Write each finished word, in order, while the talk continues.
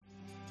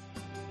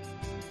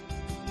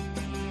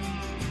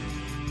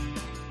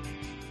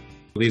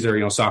These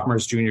are,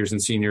 sophomores, juniors,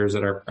 and seniors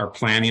that are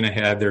planning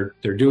ahead.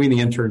 They're doing the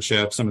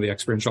internship, some of the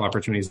experiential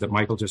opportunities that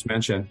Michael just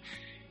mentioned.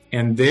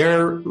 And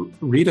they're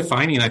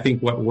redefining, I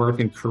think, what work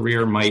and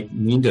career might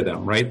mean to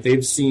them, right?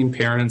 They've seen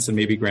parents and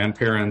maybe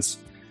grandparents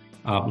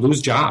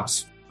lose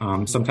jobs,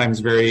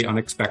 sometimes very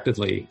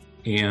unexpectedly.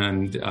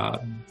 And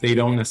they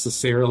don't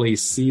necessarily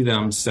see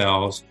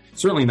themselves,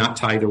 certainly not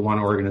tied to one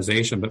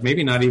organization, but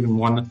maybe not even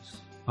one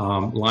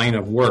line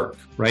of work,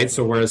 right?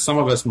 So whereas some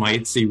of us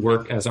might see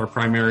work as our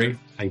primary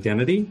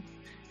identity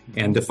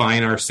and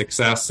define our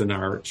success and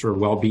our sort of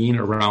well-being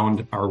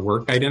around our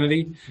work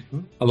identity,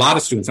 a lot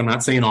of students, I'm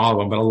not saying all of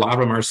them, but a lot of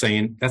them are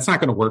saying, that's not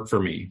going to work for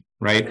me,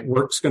 right?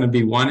 Work's going to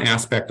be one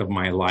aspect of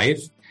my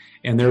life,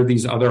 and there are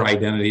these other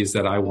identities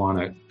that I want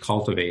to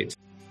cultivate.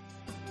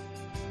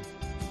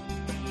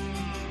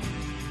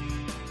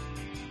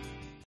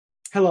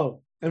 Hello,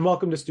 and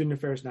welcome to Student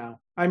Affairs Now.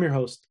 I'm your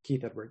host,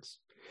 Keith Edwards.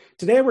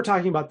 Today, we're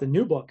talking about the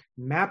new book,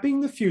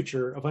 Mapping the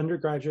Future of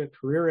Undergraduate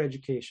Career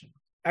Education,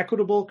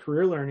 Equitable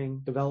Career Learning,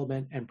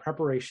 Development, and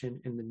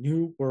Preparation in the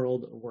New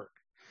World of Work.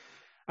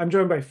 I'm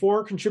joined by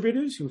 4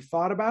 contributors who've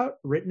thought about,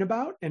 written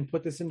about, and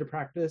put this into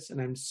practice, and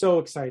I'm so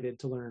excited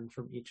to learn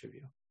from each of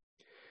you.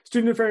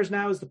 Student Affairs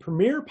Now is the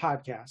premier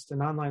podcast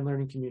and online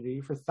learning community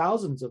for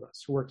thousands of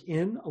us who work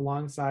in,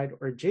 alongside,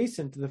 or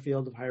adjacent to the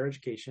field of higher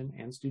education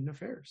and student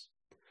affairs.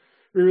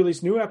 We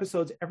release new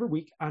episodes every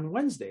week on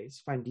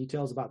Wednesdays. Find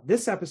details about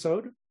this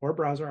episode or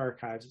browse our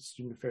archives at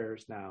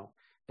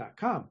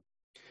studentaffairsnow.com.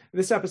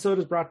 This episode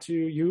is brought to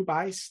you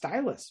by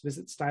Stylus.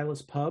 Visit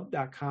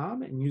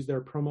styluspub.com and use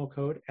their promo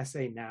code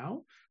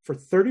SANOW for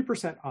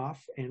 30%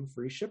 off and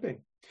free shipping.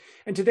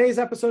 And today's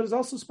episode is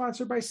also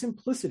sponsored by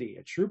Simplicity,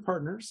 a true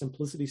partner.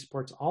 Simplicity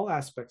supports all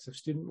aspects of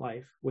student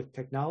life with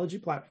technology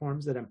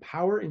platforms that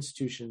empower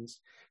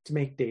institutions to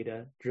make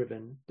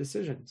data-driven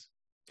decisions.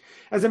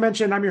 As I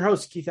mentioned, I'm your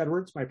host, Keith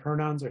Edwards. My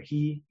pronouns are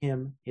he,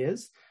 him,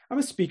 his. I'm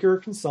a speaker,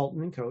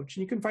 consultant, and coach,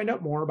 and you can find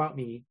out more about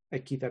me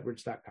at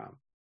keithedwards.com.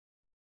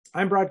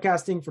 I'm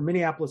broadcasting from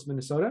Minneapolis,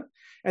 Minnesota,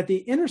 at the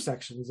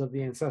intersections of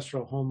the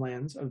ancestral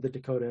homelands of the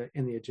Dakota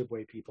and the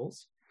Ojibwe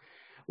peoples.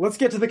 Let's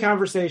get to the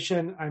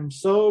conversation. I'm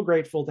so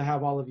grateful to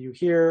have all of you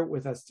here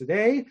with us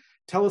today.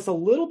 Tell us a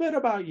little bit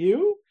about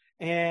you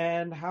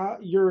and how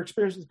your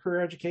experience with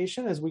career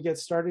education as we get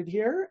started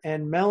here.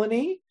 And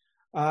Melanie,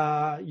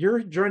 you're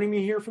joining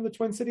me here from the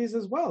Twin Cities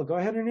as well. Go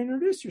ahead and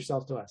introduce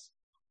yourself to us.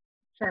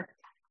 Sure.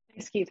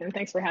 Thanks, Keith, and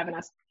thanks for having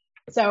us.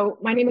 So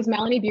my name is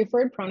Melanie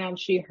Buford, pronouns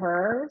she,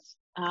 hers.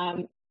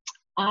 I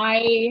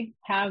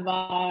have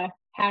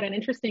had an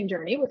interesting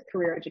journey with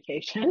career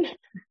education.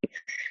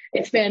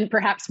 It's been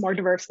perhaps more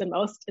diverse than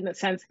most in the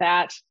sense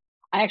that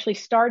I actually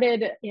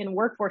started in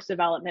workforce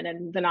development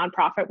in the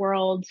nonprofit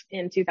world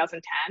in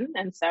 2010.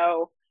 And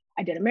so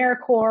I did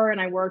AmeriCorps and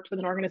I worked with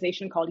an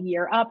organization called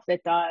Year Up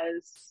that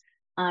does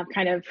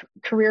kind of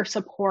career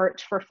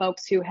support for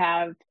folks who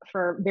have,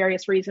 for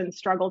various reasons,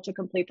 struggled to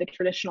complete the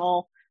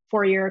traditional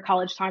 4-year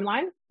college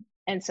timeline.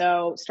 And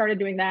so started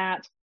doing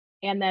that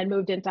and then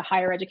moved into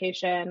higher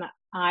education.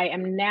 I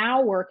am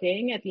now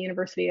working at the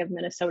University of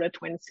Minnesota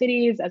Twin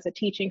Cities as a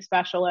teaching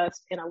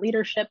specialist in a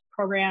leadership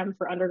program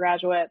for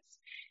undergraduates.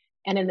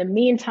 And in the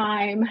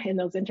meantime, in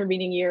those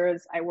intervening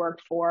years, I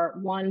worked for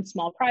one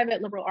small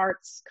private liberal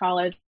arts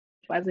college,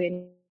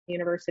 Wesleyan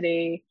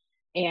University,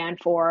 and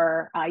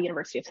for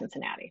University of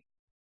Cincinnati.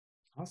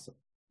 Awesome.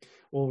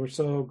 Well, we're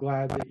so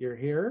glad that you're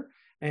here.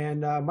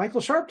 And Michael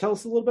Sharp, tell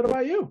us a little bit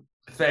about you.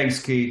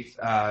 Thanks, Keith.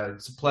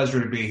 It's a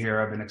pleasure to be here.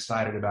 I've been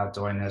excited about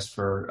doing this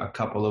for a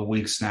couple of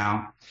weeks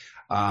now.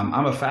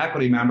 I'm a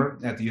faculty member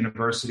at the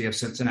University of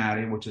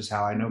Cincinnati, which is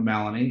how I know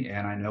Melanie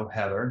and I know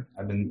Heather.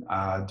 I've been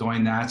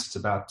doing that since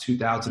about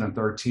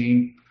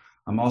 2013.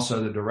 I'm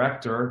also the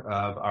director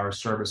of our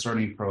service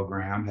learning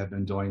program, have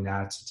been doing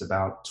that since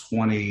about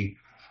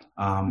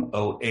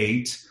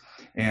 2008.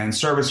 And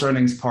service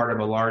learning is part of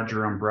a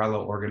larger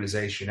umbrella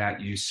organization at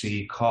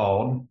UC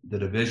called the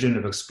Division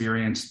of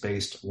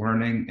Experience-Based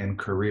Learning and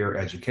Career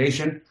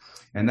Education.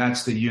 And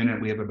that's the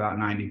unit. We have about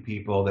 90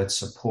 people that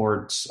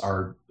supports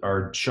our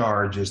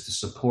charge is to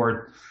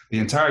support the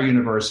entire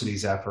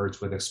university's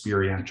efforts with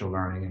experiential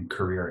learning and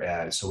career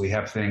ed. So we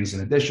have things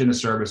in addition to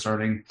service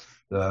learning,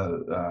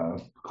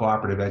 the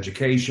cooperative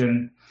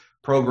education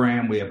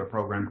program. We have a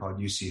program called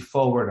UC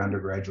Forward,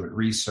 Undergraduate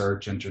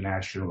Research,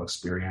 International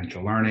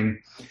Experiential Learning.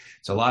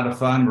 It's a lot of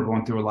fun. We're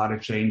going through a lot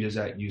of changes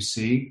at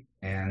UC,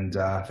 and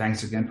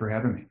thanks again for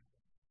having me.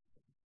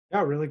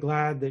 Yeah, really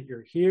glad that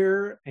you're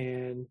here.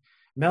 And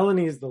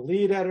Melanie is the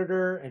lead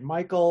editor, and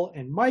Michael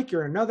and Mike,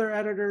 you're another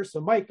editor. So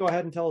Mike, go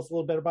ahead and tell us a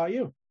little bit about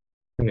you.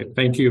 Great.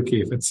 Thank you,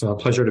 Keith. It's a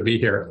pleasure to be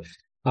here.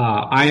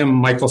 I am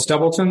Michael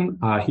Stebleton,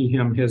 he,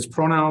 him, his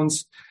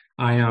pronouns.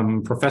 I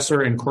am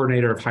professor and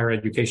coordinator of higher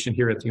education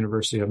here at the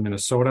University of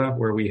Minnesota,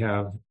 where we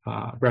have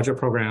graduate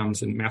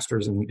programs and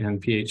master's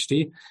and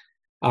PhD.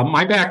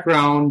 My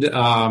background,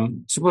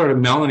 similar to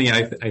Melanie,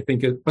 I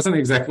think it wasn't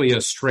exactly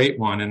a straight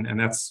one, and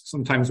that's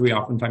sometimes we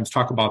oftentimes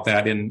talk about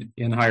that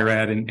in higher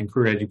ed and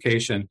career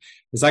education.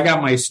 Is I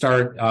got my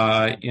start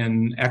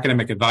in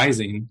academic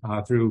advising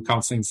through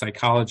counseling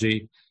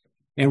psychology,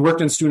 and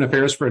worked in student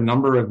affairs for a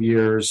number of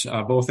years,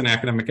 both in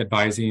academic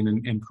advising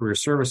and career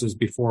services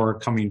before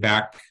coming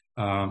back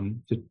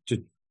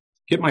to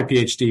get my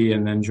PhD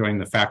and then join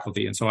the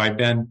faculty. And so I've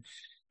been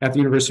at the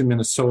University of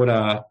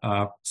Minnesota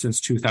since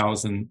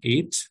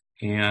 2008.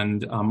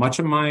 And much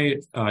of my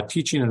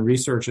teaching and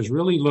research is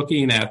really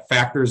looking at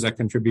factors that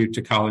contribute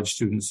to college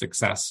student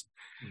success.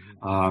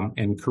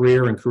 And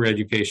career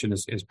education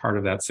is part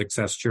of that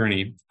success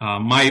journey.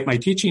 My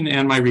teaching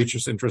and my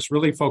research interests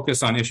really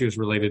focus on issues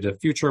related to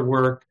future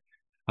work,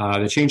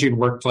 the changing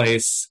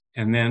workplace,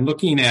 and then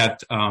looking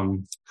at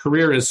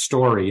career as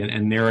story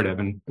and narrative.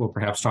 And we'll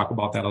perhaps talk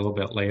about that a little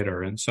bit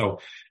later. And so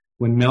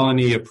when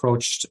Melanie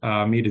approached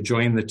me to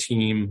join the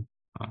team,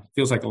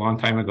 feels like a long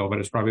time ago, but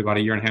it's probably about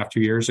 1.5 years,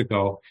 2 years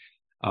ago.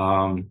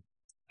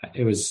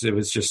 It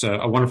was just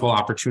a wonderful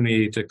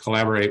opportunity to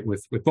collaborate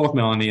with both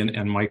Melanie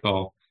and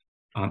Michael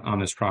on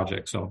this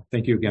project. So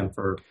thank you again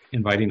for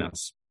inviting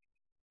us.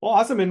 Well,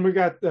 awesome. And we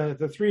got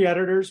the 3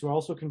 editors who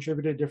also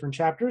contributed different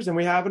chapters. And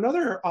we have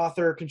another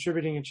author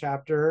contributing a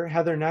chapter.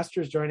 Heather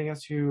Nestor is joining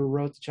us, who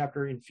wrote the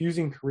chapter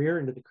Infusing Career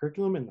into the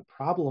Curriculum and the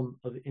Problem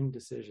of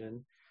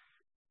Indecision.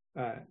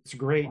 It's a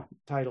great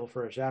title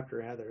for a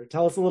chapter, Heather.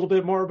 Tell us a little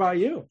bit more about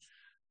you.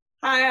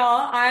 Hi,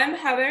 all. I'm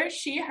Heather,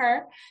 she,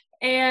 her,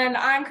 and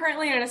I'm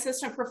currently an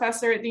assistant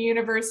professor at the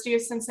University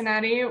of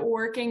Cincinnati,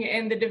 working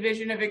in the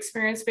Division of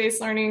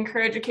Experience-Based Learning and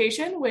Career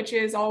Education, which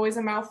is always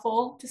a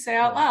mouthful to say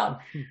out loud.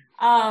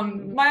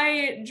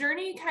 My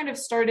journey kind of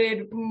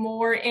started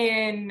more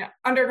in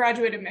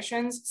undergraduate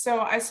admissions, so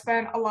I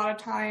spent a lot of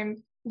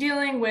time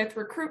dealing with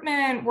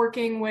recruitment,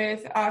 working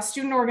with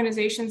student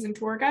organizations and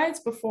tour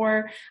guides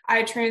before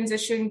I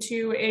transitioned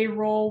to a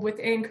role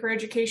within career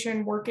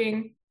education,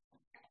 working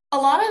a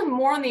lot of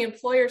more on the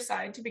employer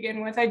side to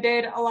begin with. I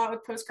did a lot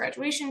with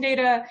post-graduation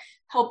data,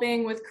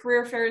 helping with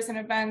career fairs and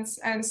events,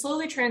 and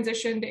slowly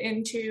transitioned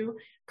into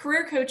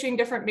career coaching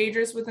different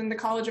majors within the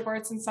College of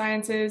Arts and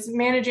Sciences,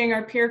 managing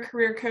our peer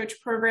career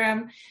coach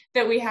program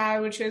that we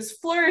have, which has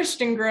flourished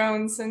and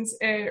grown since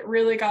it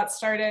really got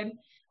started,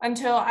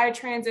 until I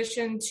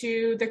transitioned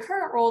to the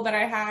current role that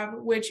I have,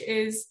 which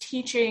is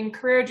teaching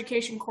career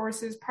education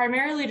courses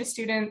primarily to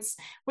students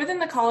within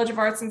the College of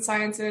Arts and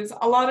Sciences.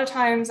 A lot of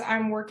times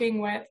I'm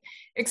working with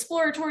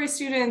exploratory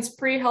students,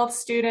 pre-health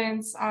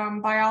students,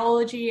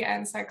 biology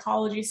and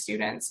psychology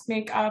students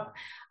make up,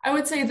 I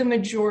would say, the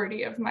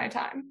majority of my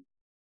time.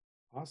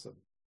 Awesome.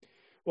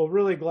 Well,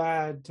 really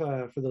glad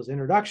for those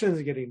introductions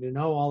and getting to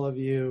know all of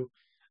you.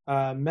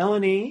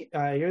 Melanie,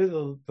 you're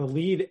the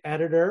lead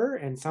editor,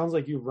 and sounds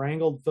like you've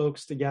wrangled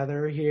folks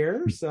together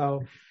here.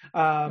 So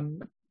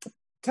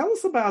tell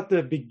us about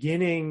the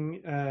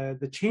beginning,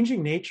 the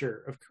changing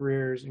nature of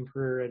careers and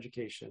career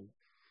education.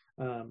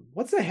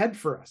 What's ahead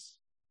for us?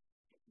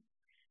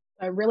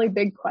 A really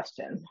big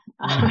question.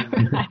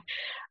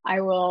 I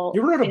will.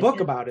 You wrote a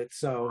book about it,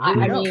 so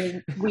I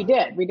mean, we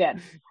did.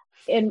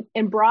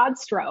 In broad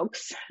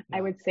strokes,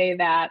 I would say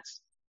that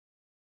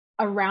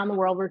around the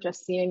world, we're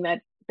just seeing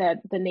that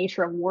the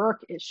nature of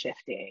work is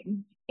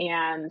shifting.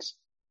 And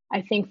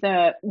I think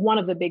that one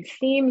of the big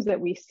themes that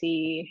we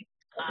see,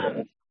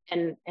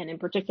 and in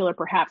particular,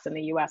 perhaps in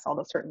the US,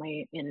 although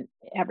certainly in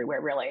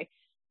everywhere really,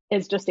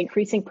 is just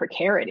increasing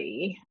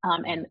precarity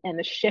and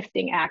the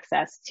shifting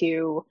access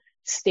to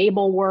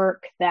stable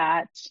work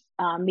that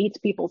meets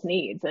people's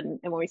needs. And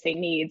when we say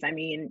needs, I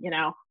mean,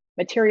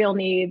 material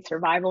needs,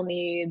 survival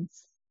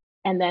needs,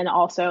 and then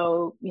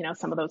also,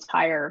 some of those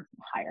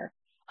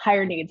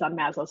higher needs on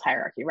Maslow's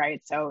hierarchy,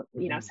 right? So,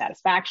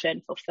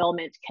 satisfaction,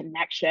 fulfillment,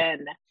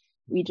 connection.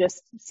 We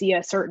just see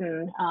a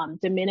certain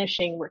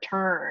diminishing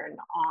return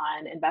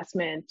on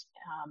investment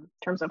in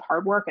terms of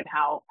hard work and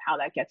how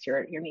that gets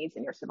your needs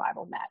and your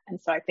survival met. And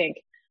so I think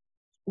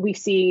we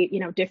see,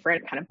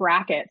 different kind of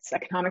brackets,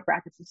 economic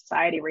brackets of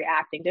society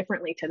reacting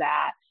differently to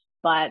that.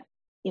 But,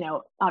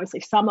 obviously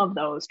some of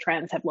those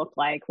trends have looked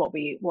like what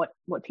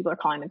people are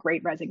calling the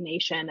Great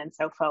Resignation. And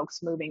so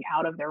folks moving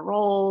out of their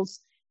roles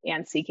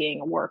and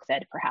seeking work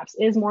that perhaps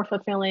is more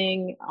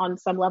fulfilling on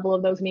some level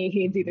of those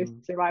needs, either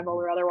survival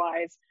or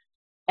otherwise.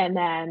 And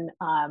then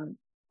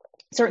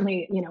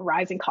certainly,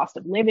 rising cost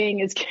of living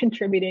is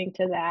contributing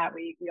to that.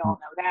 We all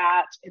know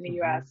that in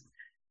the US.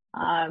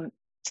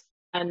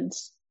 And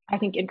I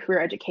think in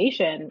career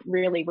education,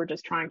 really, we're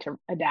just trying to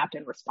adapt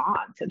and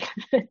respond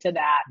to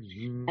that.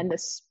 And the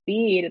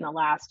speed in the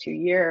last 2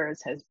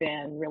 years has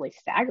been really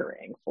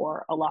staggering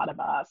for a lot of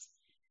us.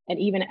 And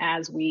even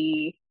as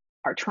we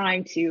are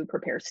trying to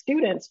prepare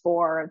students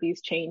for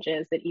these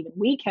changes that even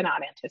we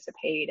cannot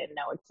anticipate and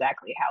know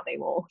exactly how they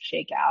will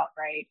shake out,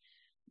 right?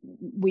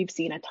 We've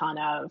seen a ton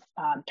of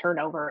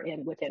turnover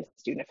within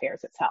student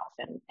affairs itself.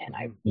 And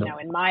I,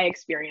 in my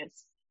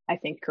experience, I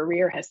think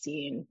career has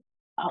seen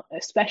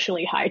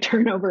especially high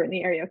turnover in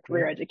the area of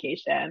career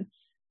education.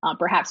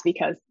 perhaps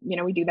because,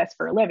 we do this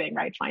for a living,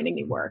 right? Finding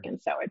new work.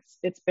 And so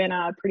it's been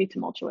a pretty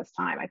tumultuous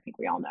time. I think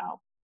we all know.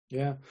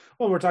 Yeah.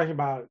 Well, we're talking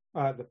about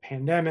the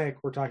pandemic.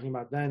 We're talking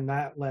about then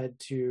that led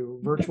to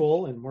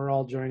virtual, and we're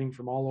all joining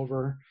from all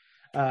over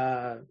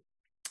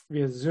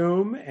via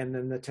Zoom, and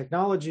then the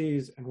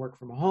technologies and work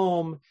from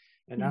home.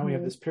 And now we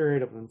have this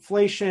period of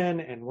inflation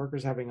and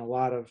workers having a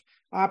lot of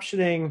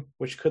optioning,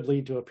 which could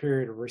lead to a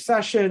period of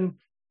recession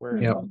where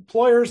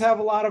employers have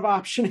a lot of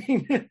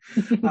optioning.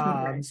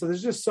 So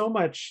there's just so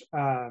much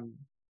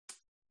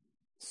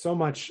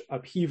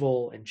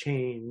upheaval and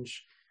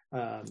change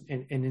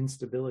and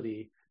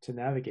instability to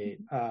navigate.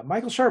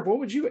 Michael Sharp, what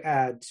would you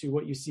add to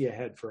what you see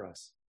ahead for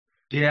us?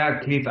 Yeah,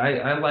 Keith,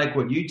 I like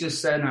what you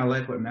just said, and I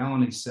like what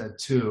Melanie said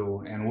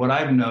too. And what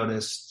I've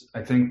noticed,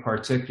 I think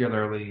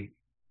particularly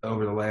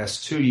over the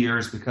last 2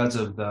 years because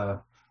of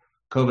the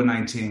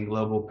COVID-19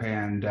 global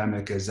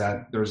pandemic, is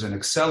that there's an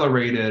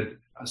accelerated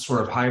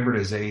sort of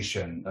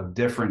hybridization of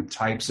different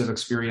types of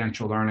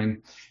experiential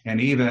learning,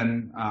 and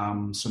even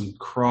some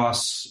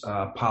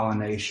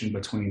cross-pollination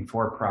between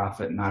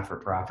for-profit and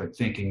not-for-profit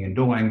thinking and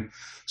doing.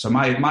 So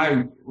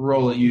my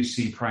role at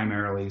UC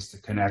primarily is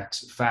to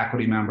connect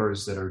faculty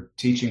members that are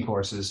teaching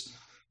courses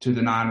to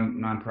the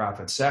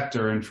nonprofit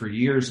sector. And for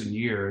years and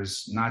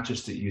years, not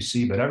just at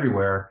UC, but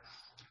everywhere,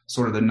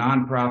 sort of the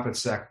nonprofit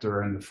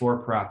sector and the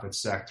for-profit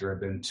sector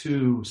have been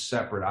two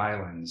separate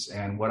islands.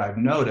 And what I've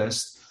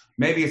noticed,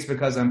 maybe it's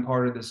because I'm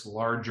part of this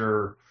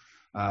larger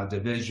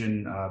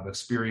division of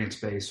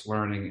experience-based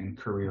learning and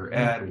career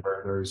ed,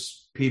 where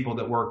there's people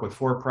that work with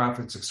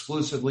for-profits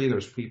exclusively,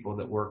 there's people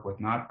that work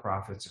with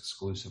not-profits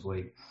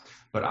exclusively.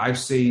 But I've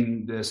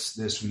seen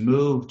this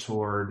move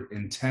toward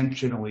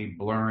intentionally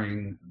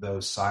blurring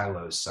those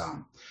silos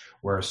some,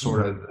 where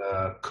sort of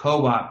the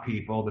co-op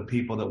people, the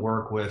people that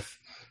work with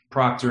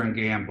Procter and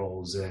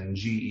Gamble's and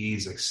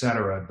GE's, et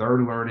cetera,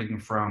 they're learning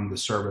from the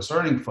service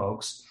earning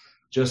folks,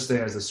 just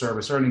as the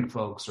service earning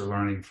folks are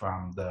learning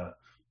from the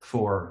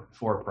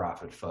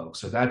for-profit folks.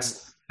 So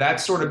that's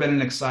sort of been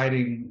an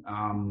exciting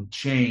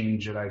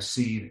change that I've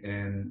seen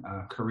in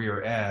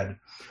career ed,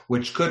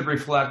 which could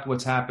reflect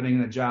what's happening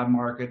in the job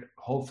market.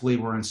 Hopefully,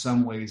 we're in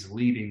some ways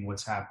leading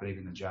what's happening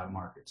in the job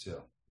market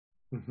too.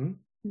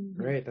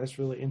 Great. That's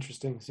really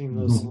interesting, seeing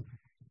those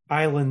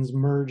islands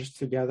merge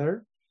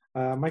together.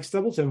 Mike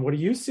Stebleton, what do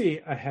you see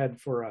ahead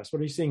for us? What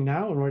are you seeing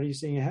now, and what are you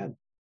seeing ahead?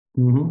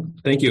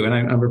 Thank you. And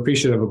I'm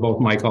appreciative of both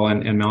Michael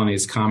and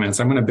Melanie's comments.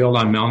 I'm going to build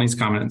on Melanie's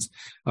comments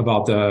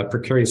about the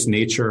precarious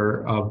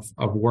nature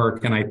of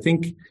work. And I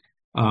think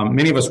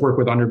many of us work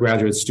with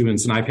undergraduate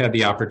students, and I've had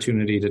the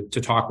opportunity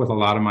to talk with a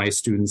lot of my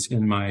students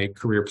in my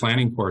career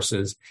planning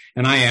courses.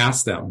 And I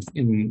ask them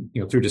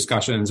through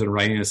discussions and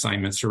writing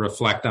assignments to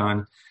reflect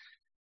on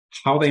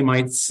how they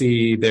might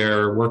see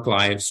their work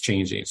lives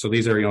changing. So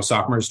these are,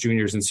 sophomores,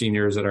 juniors, and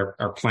seniors that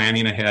are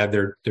planning ahead.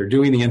 They're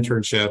doing the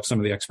internship, some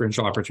of the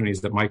experiential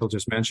opportunities that Michael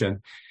just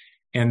mentioned,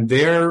 and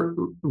they're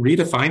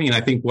redefining, I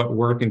think, what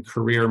work and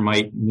career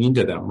might mean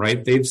to them,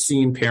 right? They've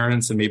seen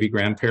parents and maybe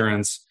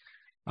grandparents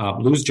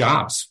lose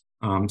jobs,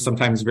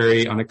 sometimes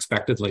very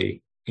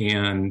unexpectedly,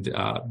 and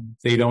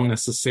they don't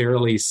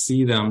necessarily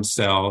see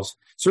themselves,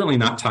 certainly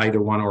not tied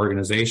to one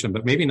organization,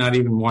 but maybe not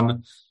even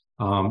one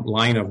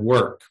line of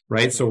work,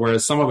 right? So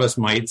whereas some of us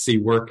might see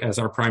work as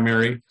our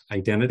primary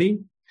identity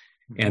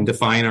and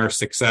define our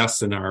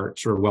success and our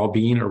sort of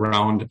well-being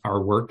around our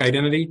work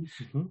identity,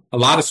 a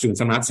lot of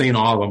students, I'm not saying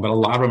all of them, but a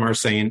lot of them are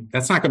saying,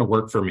 that's not going to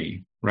work for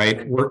me,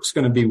 right? Work's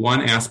going to be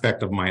one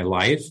aspect of my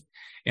life,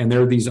 and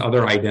there are these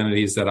other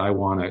identities that I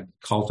want to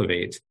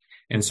cultivate.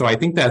 And so I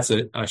think that's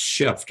a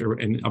shift,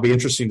 and it'll be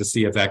interesting to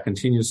see if that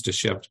continues to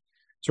shift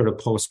sort of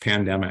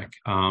post-pandemic.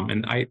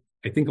 And I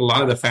think a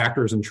lot of the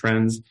factors and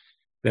trends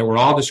that we're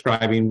all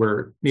describing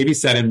were maybe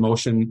set in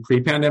motion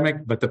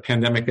pre-pandemic, but the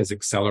pandemic has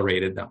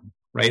accelerated them,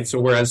 right? So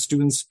whereas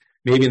students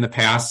maybe in the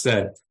past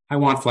said, I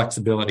want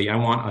flexibility, I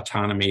want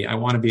autonomy, I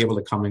want to be able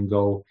to come and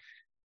go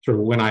sort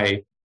of when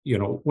I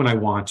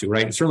want to,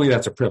 right? And certainly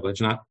that's a privilege.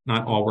 Not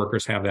all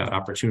workers have that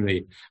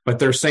opportunity, but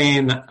they're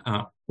saying,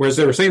 whereas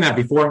they were saying that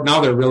before,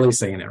 now they're really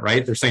saying it,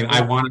 right? They're saying,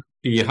 I want to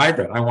be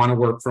hybrid, I want to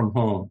work from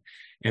home.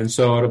 And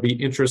so it'll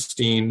be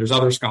interesting. There's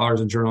other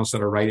scholars and journalists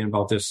that are writing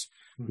about this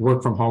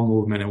work from home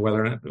movement and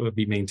whether or not it would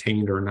be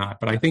maintained or not.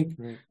 But I think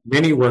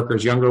many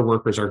workers, younger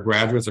workers, our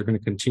graduates are going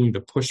to continue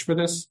to push for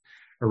this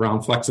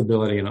around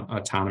flexibility and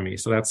autonomy.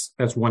 So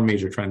that's one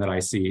major trend that I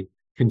see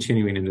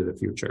continuing into the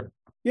future.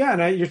 Yeah,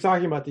 and you're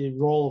talking about the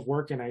role of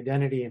work and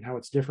identity and how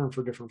it's different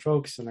for different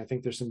folks. And I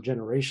think there's some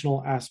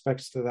generational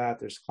aspects to that.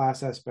 There's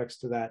class aspects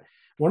to that.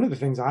 One of the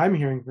things I'm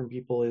hearing from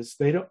people is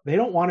they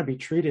don't want to be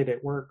treated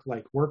at work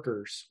like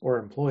workers or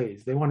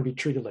employees. They want to be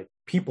treated like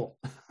people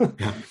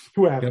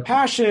who have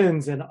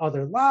passions and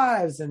other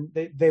lives. And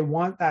they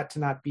want that to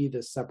not be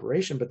this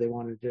separation, but they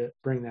wanted to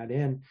bring that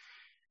in.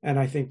 And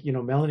I think,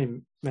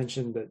 Melanie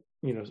mentioned that,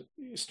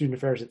 student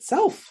affairs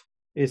itself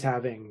is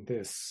having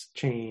this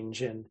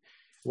change. And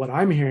what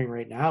I'm hearing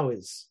right now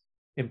is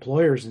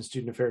employers and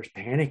student affairs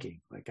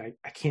panicking. Like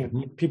I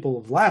can't,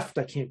 people have left,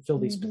 I can't fill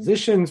these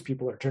positions.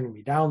 People are turning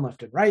me down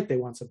left and right. They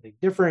want something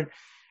different.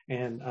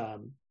 And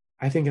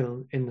I think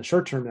in the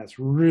short term, that's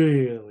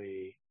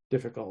really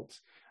difficult.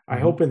 I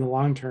hope in the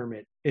long term,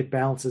 it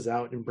balances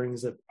out and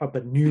brings up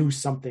a new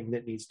something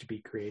that needs to be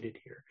created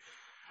here.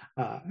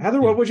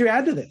 Heather, what would you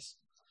add to this?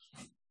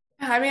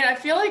 I mean, I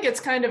feel like it's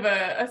kind of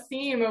a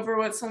theme over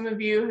what some of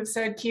you have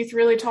said, Keith,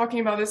 really talking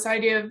about this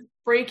idea of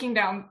breaking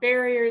down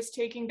barriers,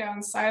 taking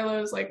down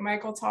silos like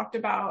Michael talked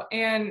about.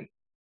 And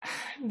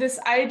this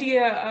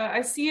idea,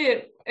 I see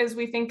it as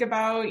we think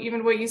about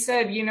even what you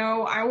said,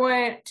 I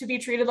want to be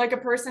treated like a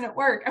person at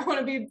work. I want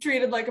to be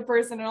treated like a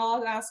person in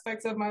all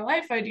aspects of my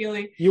life,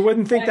 ideally. You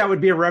wouldn't think that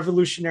would be a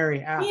revolutionary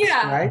act,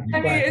 right?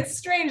 I mean, it's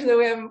strange that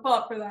we haven't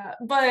fought for that.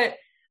 But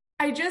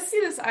I just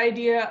see this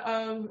idea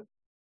of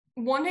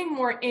wanting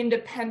more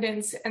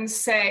independence and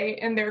say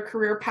in their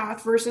career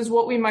path versus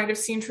what we might have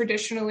seen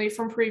traditionally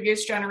from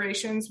previous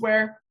generations,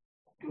 where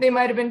they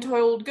might have been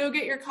told, go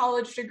get your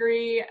college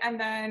degree and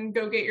then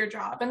go get your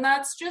job. And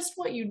that's just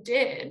what you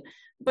did.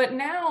 But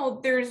now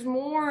there's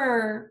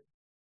more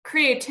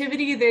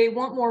creativity. They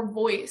want more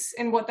voice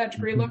in what that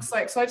degree looks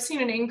like. So I've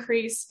seen an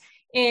increase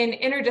in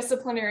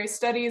interdisciplinary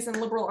studies and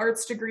liberal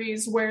arts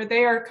degrees where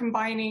they are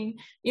combining,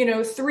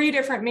 3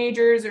 different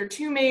majors or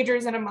 2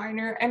 majors and a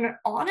minor, and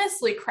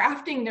honestly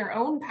crafting their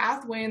own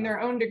pathway and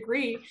their own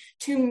degree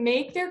to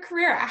make their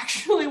career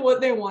actually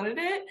what they wanted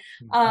it,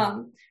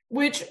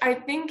 which I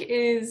think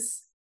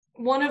is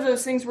one of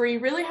those things where you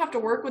really have to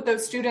work with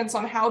those students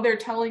on how they're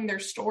telling their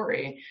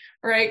story,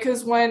 right?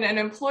 Because when an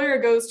employer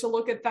goes to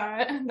look at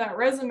that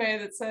resume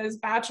that says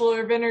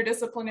Bachelor of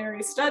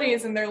Interdisciplinary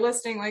Studies and they're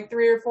listing like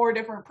 3 or 4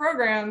 different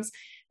programs,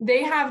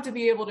 they have to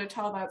be able to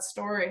tell that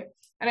story.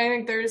 And I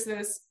think there's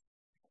this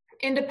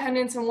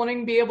independence and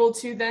wanting to be able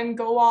to then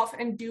go off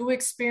and do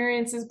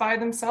experiences by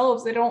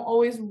themselves. They don't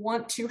always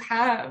want to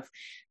have,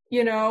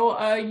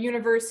 a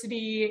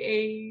university,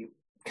 a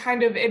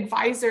kind of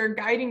advisor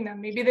guiding them.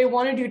 Maybe they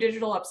want to do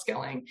digital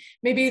upskilling.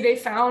 Maybe they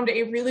found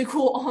a really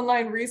cool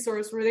online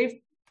resource where they've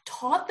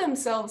taught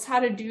themselves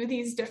how to do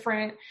these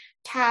different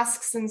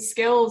tasks and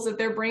skills that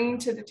they're bringing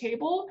to the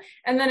table.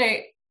 And then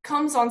it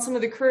comes on some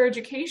of the career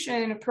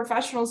education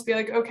professionals to be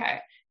like, okay,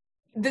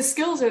 the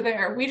skills are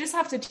there. We just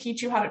have to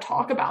teach you how to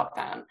talk about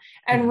them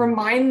and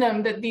remind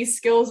them that these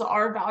skills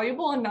are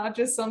valuable and not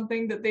just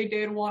something that they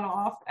did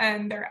one-off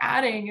and they're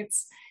adding.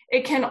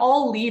 It can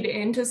all lead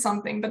into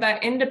something, but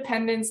that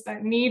independence,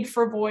 that need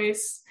for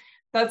voice,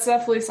 that's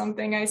definitely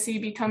something I see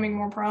becoming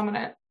more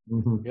prominent.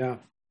 Yeah.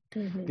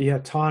 The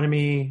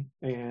autonomy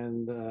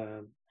and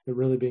it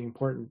really being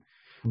important.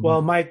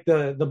 Well, Mike,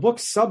 the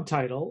book's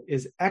subtitle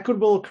is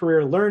Equitable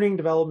Career Learning,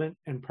 Development,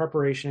 and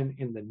Preparation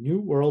in the New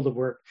World of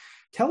Work.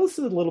 Tell us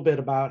a little bit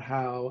about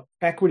how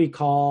equity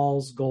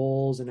calls,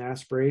 goals, and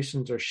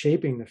aspirations are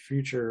shaping the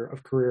future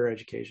of career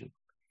education.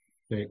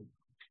 Okay.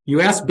 You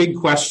asked big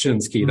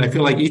questions, Keith. I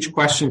feel like each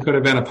question could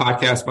have been a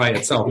podcast by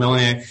itself.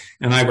 Melanie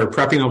and I were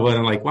prepping over it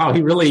and like, wow,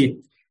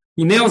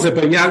 he nails it,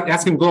 but yeah,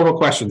 ask him global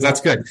questions.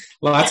 That's good.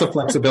 Lots of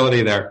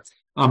flexibility there.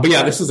 But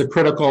yeah, this is a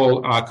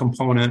critical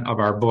component of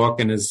our book.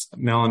 And as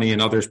Melanie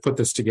and others put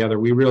this together,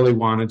 we really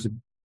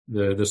wanted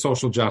the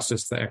social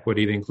justice, the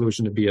equity, the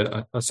inclusion to be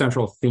a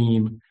central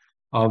theme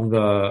of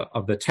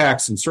the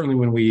text. And certainly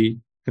when we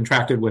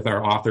contracted with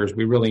our authors,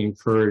 we really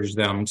encouraged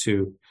them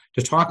to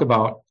talk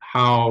about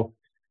how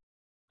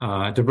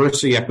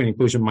diversity, equity, and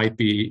inclusion might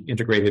be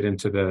integrated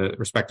into the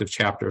respective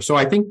chapter. So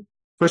I think,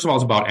 first of all,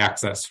 it's about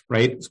access,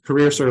 right?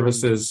 Career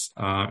services,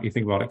 you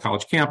think about a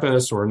college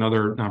campus or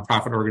another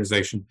nonprofit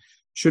organization,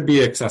 should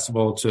be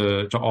accessible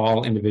to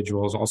all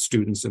individuals, all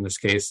students in this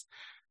case,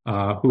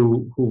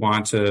 who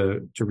want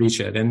to reach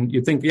it. And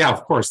you think, yeah,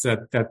 of course,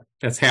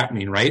 that's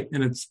happening, right?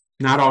 And it's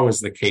not always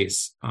the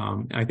case.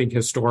 I think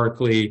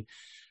historically,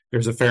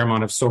 there's a fair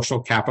amount of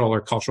social capital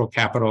or cultural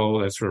capital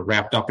that's sort of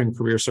wrapped up in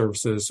career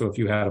services. So if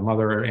you had a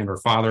mother and her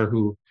father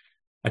who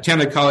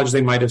attended college,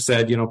 they might have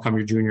said, come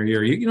your junior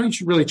year, you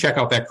should really check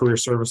out that career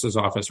services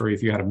office. Or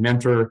if you had a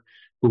mentor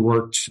who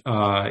worked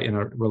in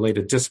a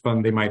related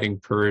discipline, they might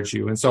encourage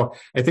you. And so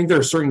I think there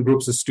are certain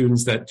groups of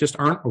students that just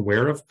aren't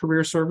aware of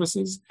career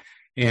services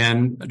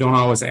and don't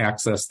always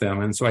access them.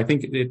 And so I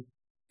think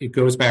it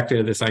goes back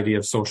to this idea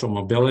of social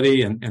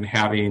mobility and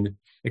having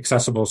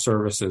accessible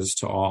services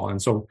to all.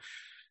 And so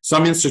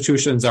some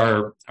institutions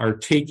are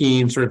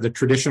taking sort of the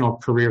traditional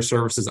career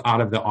services out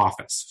of the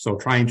office. So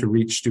trying to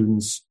reach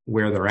students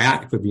where they're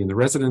at. It could be in the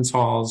residence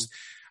halls.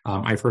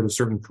 I've heard of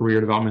certain career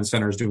development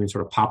centers doing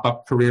sort of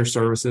pop-up career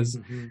services.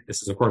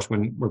 This is, of course,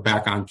 when we're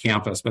back on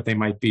campus, but they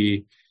might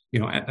be,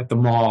 at the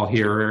mall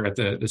here, at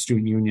the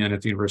student union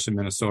at the University of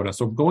Minnesota.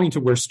 So going to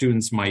where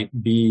students might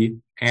be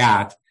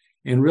at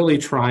and really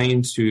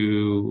trying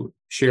to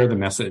share the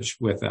message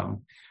with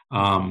them.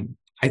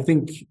 I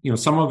think,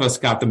 some of us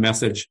got the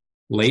message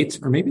late,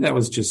 or maybe that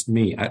was just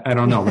me. I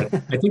don't know. But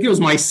I think it was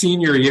my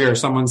senior year.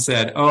 Someone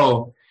said,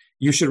 oh,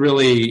 you should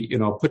really,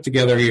 put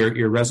together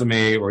your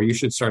resume, or you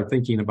should start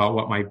thinking about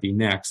what might be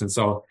next. And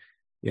so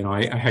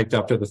I hiked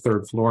up to the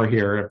third floor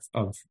here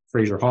of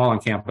Fraser Hall on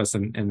campus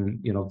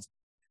and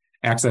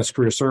access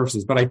career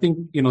services. But I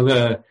think,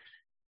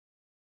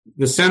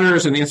 the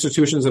centers and the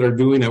institutions that are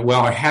doing it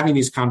well are having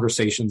these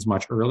conversations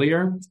much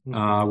earlier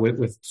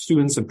with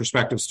students and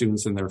prospective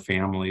students and their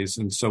families.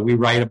 And so we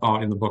write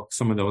about in the book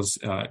some of those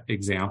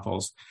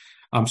examples.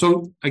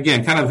 So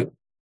again, kind of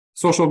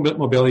social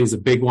mobility is a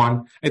big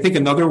one. I think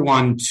another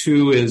one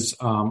too is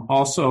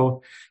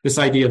also this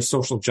idea of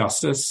social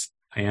justice.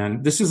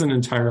 And this isn't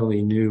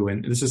entirely new.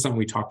 And this is something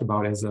we talked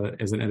about as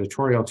an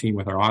editorial team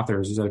with our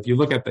authors, is that if you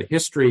look at the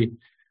history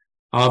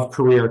of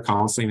career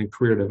counseling and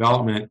career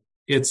development,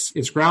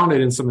 it's grounded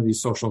in some of these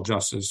social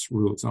justice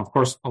roots. And of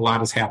course, a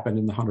lot has happened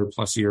in the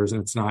 100+ years,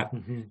 and it's not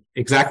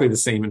exactly the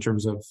same in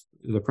terms of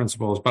the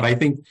principles. But I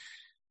think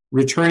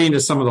returning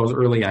to some of those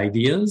early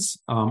ideas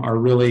are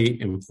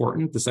really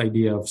important. This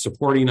idea of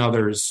supporting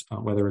others,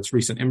 whether it's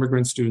recent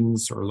immigrant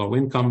students or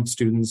low-income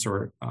students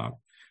or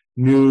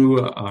new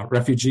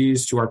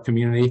refugees to our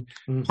community.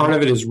 Part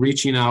of it is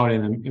reaching out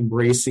and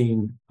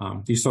embracing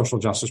these social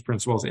justice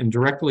principles and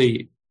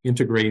directly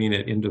integrating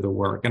it into the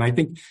work. And I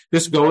think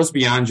this goes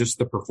beyond just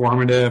the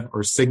performative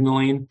or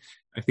signaling.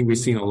 I think we've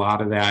seen a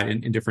lot of that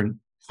in different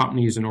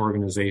companies and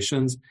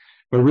organizations,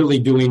 but really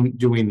doing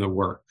the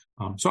work.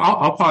 So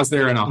I'll pause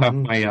there and I'll have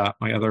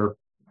my other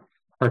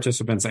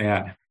participants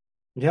add.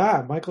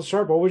 Yeah, Michael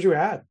Sharp, what would you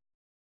add?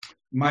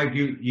 Mike,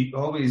 you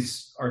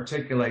always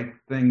articulate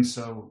things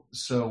so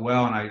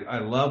well, and I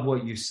love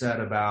what you said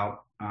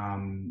about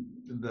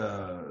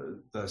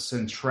the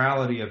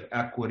centrality of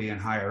equity in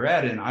higher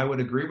ed. And I would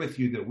agree with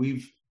you that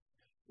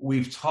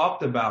we've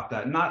talked about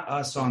that, not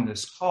us on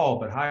this call,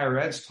 but higher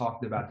ed's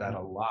talked about that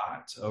a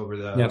lot over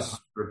the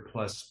 100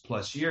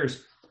 plus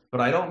years.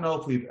 But I don't know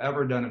if we've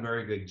ever done a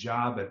very good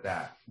job at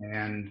that.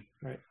 And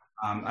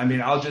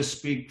I'll just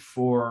speak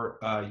for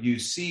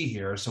UC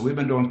here. So we've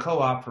been doing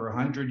co-op for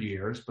 100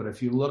 years, but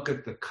if you look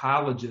at the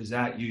colleges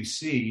at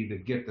UC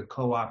that get the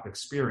co-op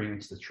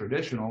experience, the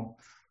traditional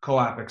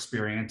co-op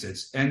experience,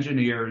 it's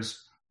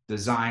engineers,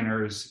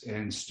 designers,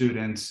 and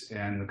students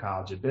in the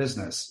College of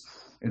Business.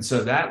 And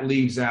so that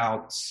leaves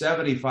out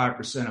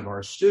 75% of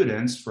our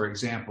students, for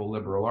example,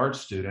 liberal arts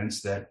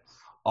students, that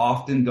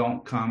often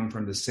don't come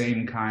from the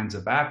same kinds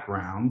of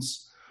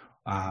backgrounds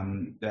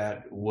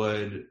that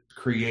would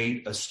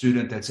create a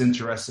student that's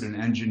interested in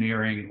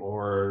engineering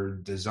or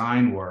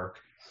design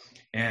work.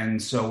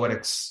 And so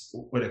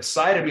what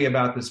excited me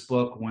about this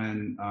book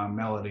when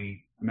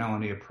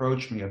Melanie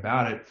approached me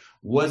about it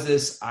was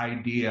this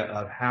idea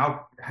of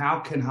how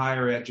can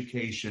higher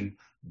education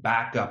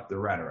back up the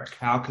rhetoric?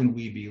 How can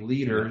we be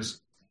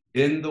leaders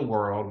in the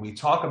world? We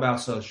talk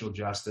about social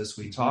justice,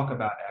 we talk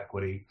about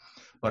equity,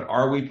 but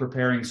are we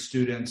preparing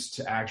students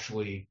to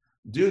actually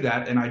do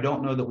that? And I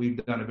don't know that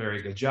we've done a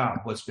very good job.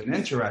 What's been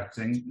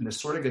interesting, and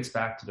this sort of gets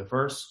back to the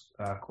first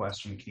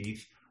question,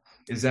 Keith,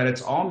 is that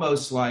it's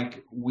almost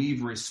like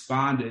we've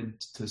responded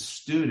to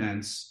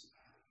students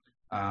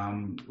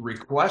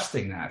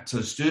requesting that.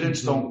 So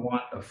students don't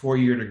want a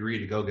 4-year degree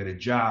to go get a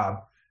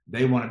job.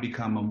 They want to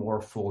become a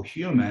more full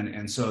human.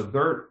 And so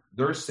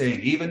they're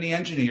saying, even the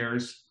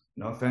engineers,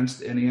 no offense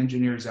to any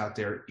engineers out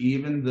there,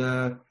 even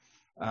the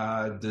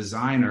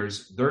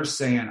designers, they're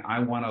saying, I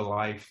want a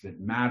life that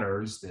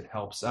matters, that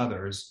helps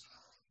others.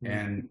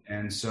 And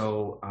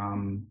so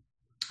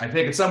I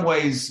think in some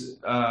ways,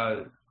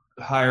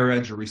 higher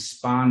ed's are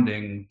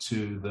responding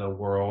to the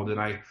world. And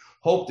I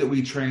hope that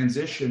we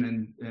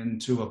transition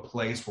into a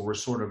place where we're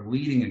sort of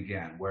leading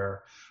again,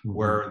 where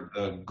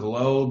the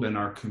globe and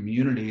our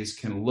communities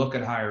can look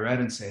at higher ed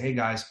and say, hey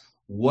guys,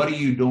 what are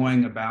you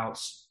doing about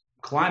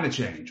climate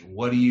change?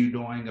 What are you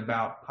doing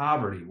about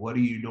poverty? What are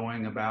you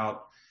doing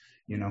about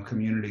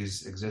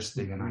communities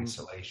existing in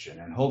isolation?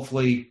 And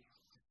hopefully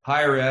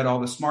higher ed, all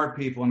the smart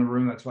people in the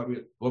room, that's what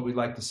we'd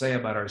like to say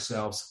about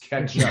ourselves,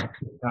 catch up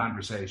to the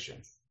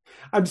conversation.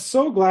 I'm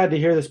so glad to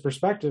hear this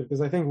perspective,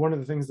 because I think one of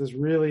the things that's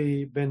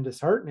really been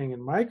disheartening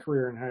in my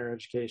career in higher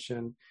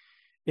education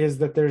is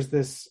that there's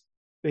this,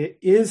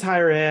 is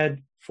higher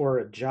ed for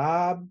a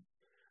job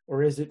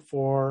or is it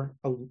for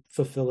a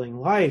fulfilling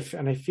life?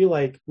 And I feel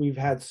like we've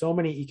had so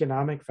many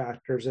economic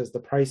factors as the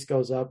price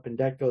goes up and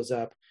debt goes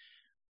up.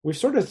 We've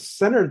sort of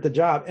centered the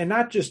job, and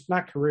not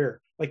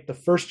career, like the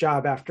first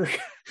job after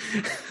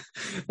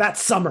that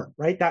summer,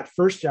 right? That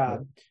first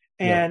job.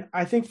 And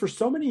I think for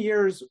so many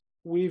years,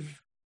 we've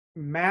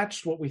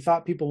matched what we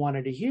thought people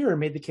wanted to hear and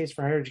made the case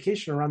for higher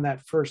education around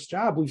that first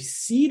job. We've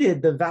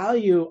seeded the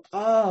value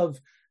of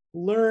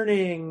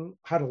learning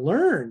how to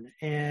learn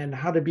and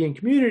how to be in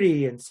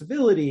community and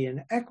civility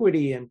and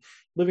equity and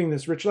living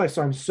this rich life.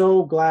 So I'm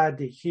so glad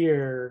to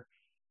hear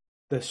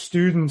the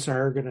students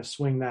are going to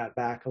swing that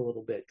back a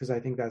little bit, because I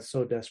think that's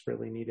so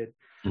desperately needed.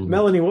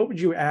 Melanie, what would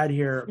you add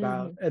here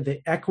about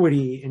the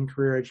equity in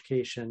career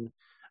education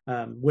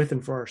with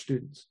and for our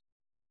students?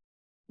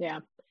 Yeah.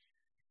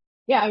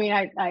 I mean,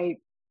 I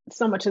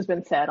so much has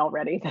been said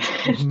already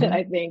that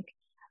I think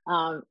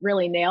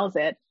really nails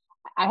it.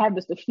 I have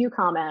just a few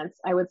comments.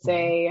 I would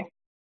say,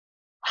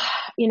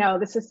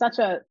 this is such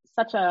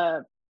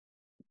a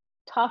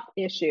tough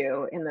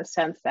issue in the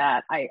sense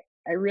that I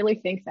really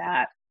think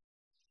that,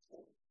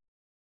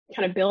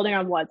 kind of building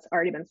on what's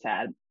already been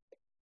said,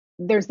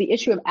 there's the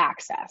issue of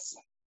access,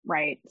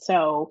 right?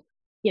 So,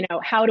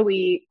 how do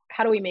we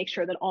make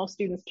sure that all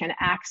students can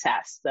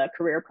access the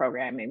career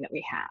programming that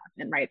we have?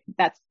 And right,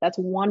 that's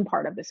one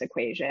part of this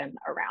equation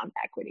around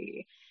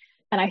equity.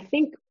 And I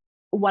think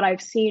what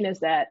I've seen is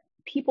that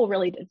people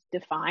really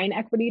define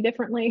equity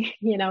differently.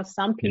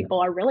 Some people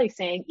are really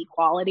saying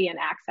equality and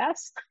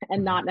access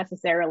and not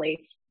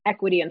necessarily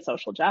equity and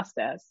social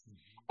justice.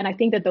 And I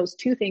think that those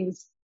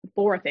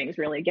four things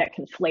really get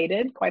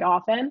conflated quite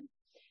often.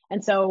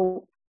 And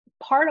so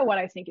part of what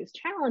I think is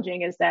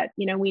challenging is that,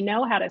 we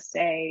know how to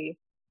say,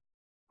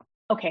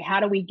 okay, how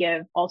do we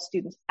give all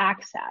students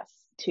access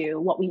to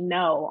what we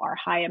know are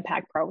high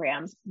impact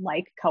programs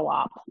like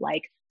co-op,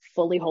 like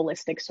fully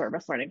holistic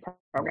service learning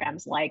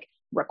programs, like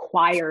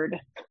required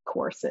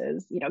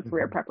courses,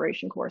 career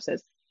preparation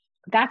courses.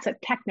 That's a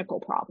technical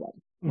problem,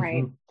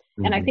 right?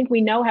 And I think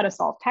we know how to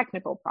solve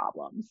technical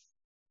problems.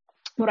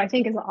 What I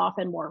think is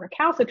often more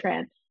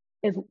recalcitrant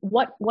is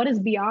what is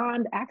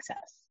beyond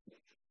access.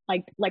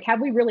 Like, have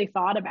we really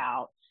thought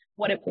about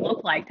what it would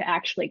look like to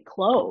actually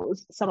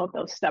close some of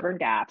those stubborn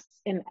gaps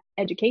in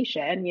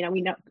education?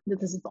 We know that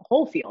this is the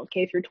whole field.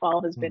 K through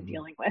 12 has been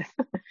dealing with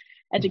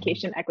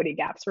education equity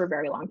gaps for a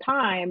very long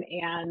time.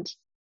 And,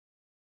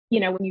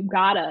 when you've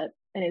got an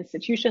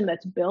institution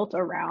that's built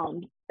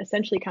around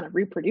essentially kind of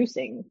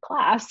reproducing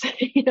class,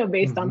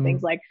 based on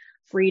things like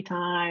free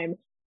time,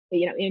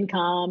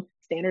 income,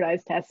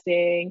 standardized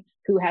testing,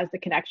 who has the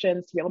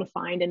connections to be able to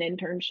find an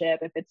internship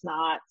if it's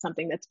not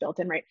something that's built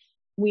in, right?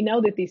 We know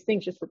that these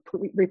things just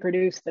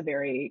reproduce the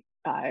very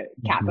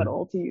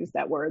capital, to use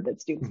that word,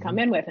 that students come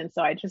in with. And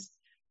so I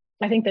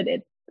think that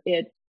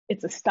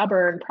it's a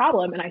stubborn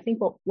problem. And I think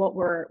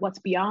what's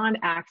beyond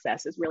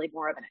access is really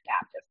more of an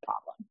adaptive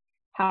problem.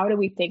 How do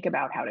we think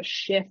about how to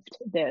shift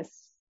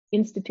this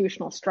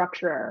institutional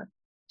structure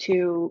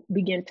to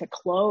begin to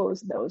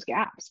close those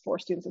gaps for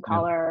students of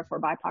color, for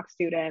BIPOC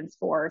students,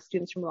 for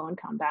students from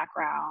low-income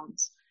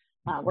backgrounds,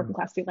 working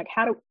class students? Like,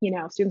 how do,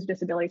 students with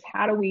disabilities,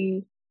 how do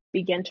we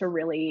begin to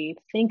really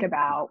think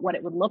about what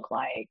it would look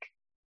like?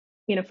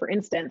 For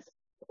instance,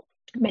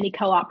 many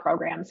co-op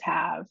programs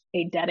have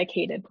a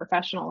dedicated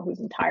professional whose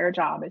entire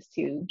job is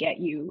to get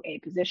you a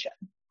position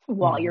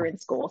while you're in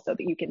school so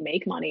that you can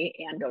make money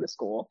and go to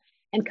school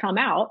and come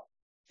out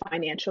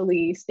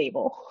financially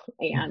stable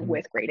and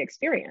with great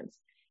experience.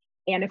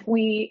 And if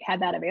we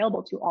had that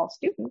available to all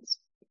students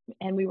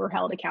and we were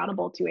held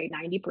accountable to a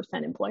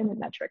 90% employment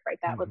metric, right,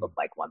 that would look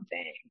like one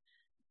thing.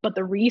 But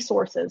the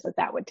resources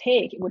that would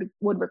take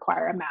would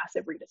require a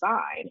massive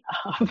redesign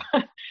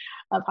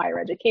of higher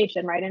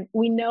education, right? And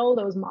we know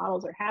those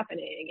models are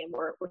happening, and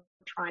we're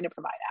trying to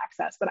provide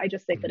access. But I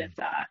just think that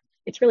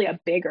it's really a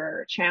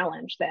bigger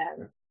challenge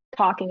than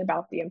talking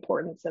about the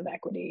importance of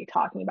equity,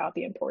 talking about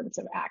the importance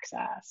of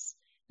access.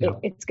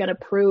 It's going to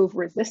prove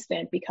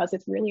resistant because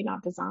it's really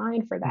not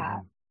designed for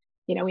that.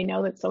 We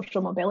know that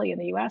social mobility in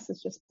the U.S.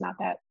 is just not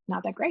that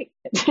great.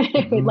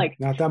 Like,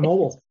 not that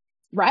mobile.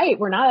 Right.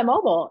 We're not that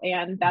mobile,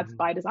 and that's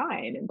by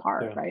design in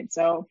part. Right.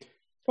 So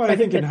I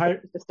think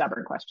it's a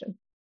stubborn question.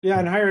 Yeah.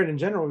 In higher ed in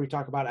general, we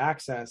talk about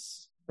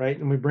access, right?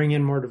 And we bring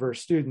in more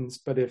diverse students,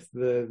 but if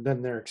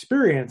then their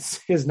experience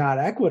is not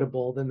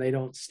equitable, then they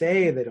don't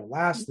stay, they don't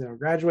last, they don't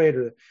graduate,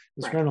 or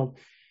disgruntled.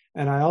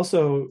 And I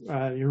also,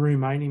 you're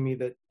reminding me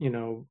that,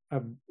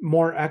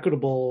 more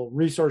equitable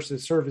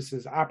resources,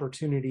 services,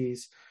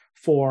 opportunities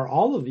for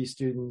all of these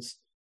students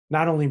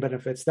not only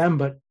benefits them,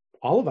 but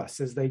all of us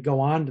as they go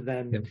on to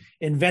then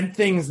invent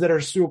things that are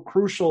so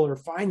crucial or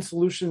find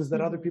solutions that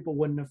other people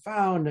wouldn't have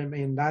found. I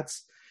mean, that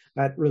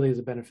really is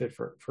a benefit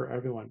for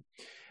everyone.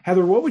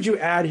 Heather, what would you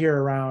add here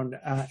around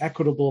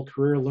equitable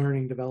career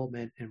learning,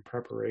 development, and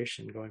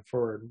preparation going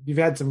forward? You've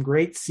had some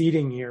great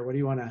seeding here. What do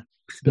you want to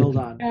build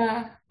on?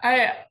 Yeah,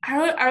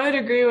 I would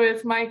agree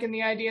with Mike in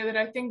the idea that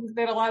I think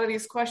that a lot of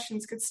these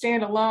questions could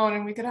stand alone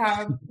and we could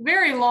have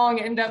very long,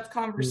 in-depth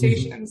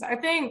conversations. I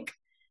think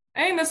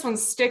this one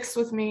sticks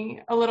with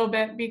me a little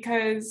bit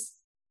because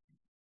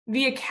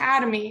the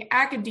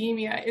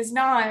academia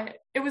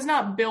was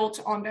not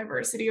built on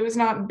diversity. It was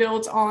not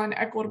built on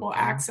equitable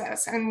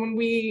access. And when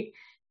we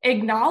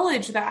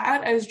acknowledge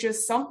that as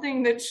just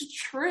something that's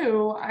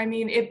true,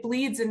 it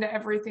bleeds into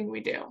everything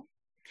we do.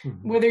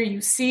 Whether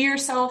you see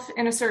yourself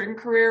in a certain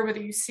career,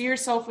 whether you see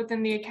yourself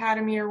within the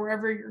academy or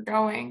wherever you're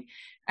going.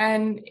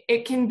 And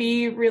it can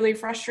be really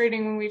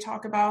frustrating when we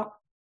talk about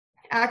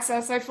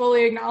access. I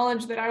fully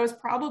acknowledge that I was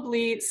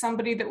probably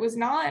somebody that was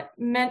not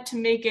meant to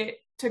make it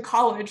to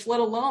college, let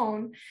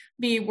alone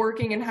be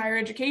working in higher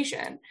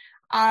education.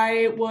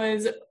 I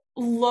was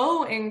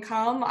low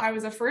income. I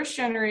was a first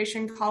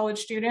generation college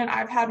student.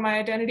 I've had my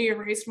identity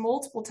erased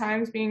multiple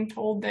times, being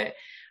told that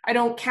I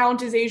don't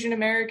count as Asian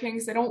American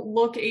because I don't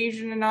look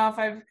Asian enough.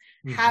 I've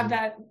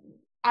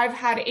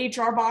had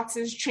HR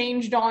boxes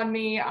changed on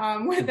me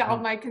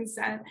without my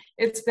consent.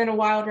 It's been a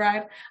wild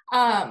ride.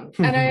 And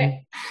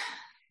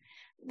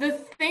The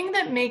thing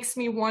that makes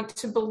me want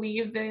to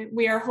believe that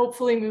we are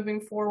hopefully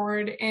moving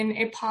forward in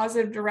a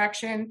positive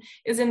direction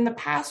is in the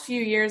past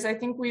few years, I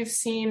think we've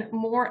seen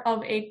more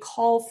of a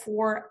call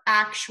for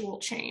actual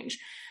change.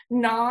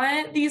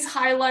 Not these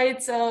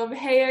highlights of,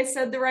 hey, I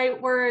said the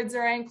right words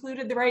or I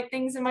included the right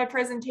things in my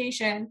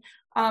presentation.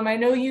 I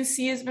know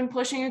UC has been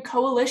pushing a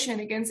coalition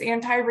against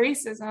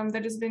anti-racism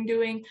that has been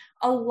doing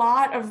a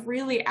lot of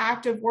really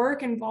active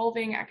work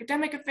involving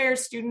academic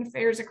affairs, student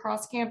affairs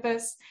across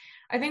campus.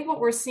 I think what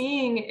we're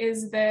seeing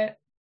is that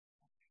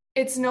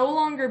it's no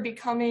longer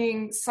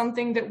becoming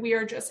something that we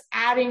are just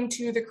adding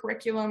to the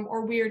curriculum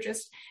or we are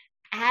just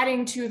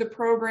adding to the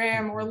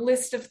program or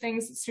list of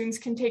things that students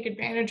can take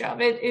advantage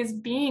of. It is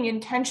being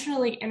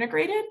intentionally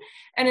integrated.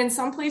 And in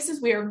some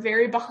places we are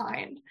very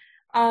behind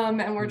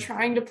and we're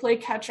trying to play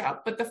catch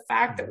up. But the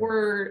fact that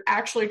we're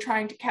actually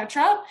trying to catch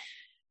up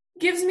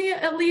gives me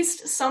at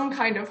least some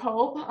kind of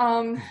hope.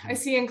 I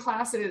see in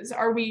classes,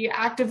 are we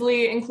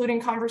actively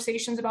including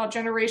conversations about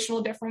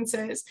generational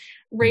differences,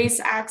 race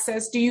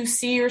access? Do you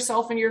see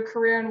yourself in your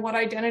career and what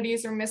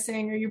identities are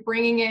missing? Are you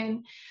bringing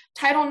in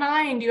Title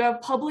IX? Do you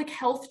have public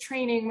health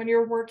training when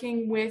you're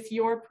working with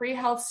your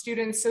pre-health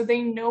students so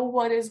they know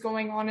what is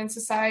going on in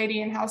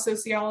society and how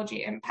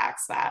sociology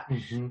impacts that?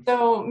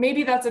 So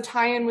maybe that's a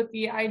tie-in with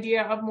the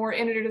idea of more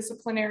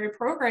interdisciplinary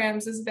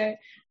programs, is that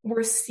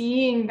we're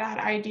seeing that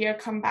idea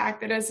come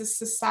back, that as a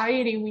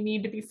society, we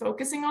need to be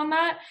focusing on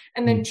that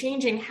and then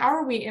changing how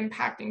are we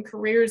impacting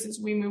careers as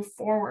we move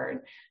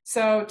forward.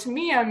 So to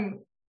me,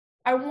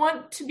 I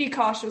want to be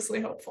cautiously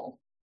hopeful.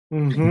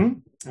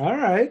 All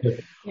right.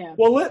 Yeah.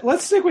 Well,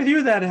 let's stick with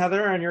you then,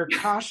 Heather, and you're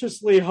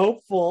cautiously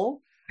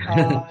hopeful.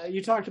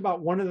 You talked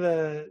about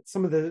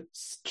some of the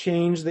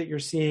change that you're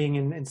seeing,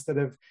 and instead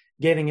of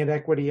getting at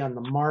equity on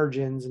the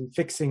margins and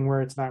fixing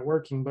where it's not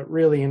working, but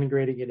really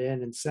integrating it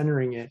in and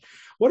centering it.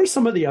 What are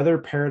some of the other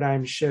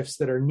paradigm shifts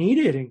that are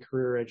needed in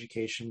career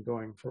education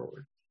going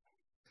forward?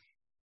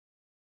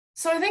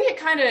 So I think it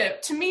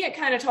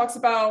kind of talks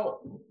about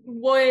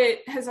what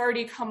has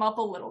already come up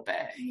a little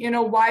bit.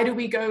 Why do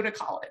we go to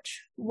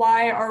college?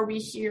 Why are we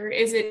here?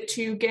 Is it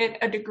to get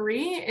a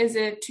degree? Is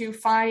it to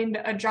find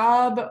a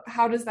job?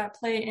 How does that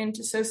play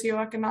into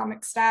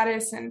socioeconomic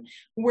status and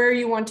where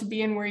you want to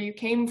be and where you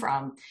came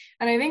from?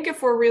 And I think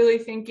if we're really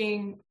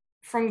thinking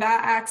from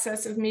that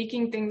access of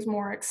making things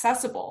more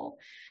accessible,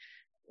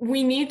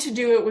 we need to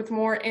do it with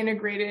more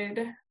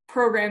integrated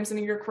programs in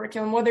your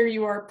curriculum, whether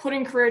you are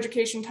putting career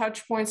education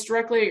touch points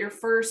directly at your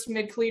first,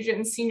 mid-collegiate,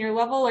 and senior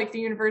level, like the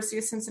University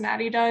of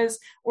Cincinnati does,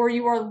 or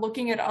you are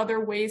looking at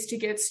other ways to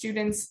get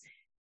students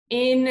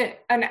in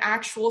an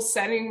actual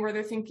setting where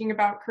they're thinking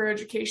about career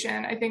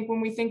education. I think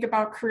when we think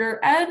about career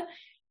ed,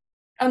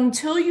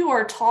 until you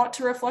are taught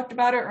to reflect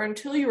about it, or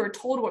until you are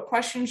told what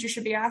questions you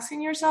should be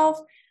asking yourself,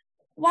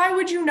 why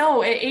would you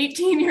know at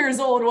 18 years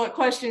old what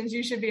questions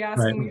you should be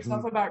asking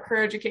yourself about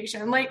career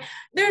education? Like,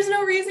 there's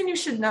no reason you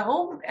should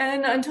know,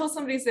 and until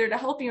somebody's there to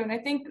help you. And I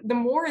think the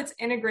more it's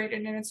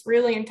integrated and it's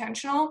really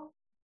intentional,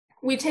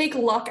 we take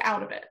luck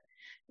out of it.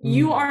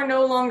 You are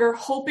no longer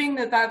hoping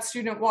that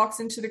student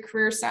walks into the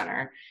career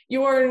center.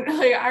 You are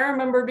like, I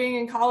remember being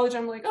in college,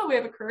 I'm like, oh, we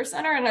have a career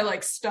center. And I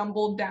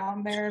stumbled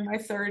down there in my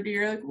third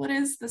year. Like, what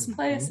is this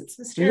place? It's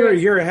mysterious. You're a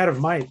year ahead of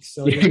Mike.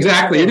 So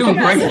exactly. You're doing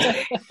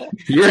great.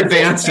 You're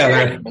advanced,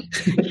 Heather.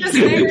 Just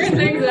figuring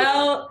things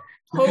out,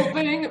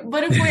 hoping.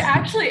 But if we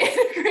actually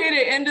integrate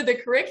it into the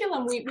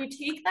curriculum, we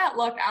take that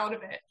luck out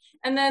of it.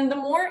 And then the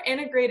more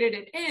integrated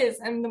it is,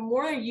 and the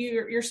more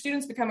your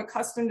students become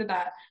accustomed to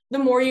that, the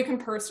more you can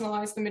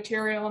personalize the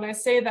material. And I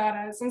say that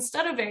as,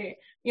 instead of a,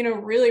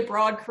 really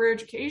broad career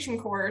education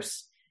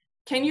course,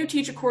 can you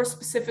teach a course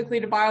specifically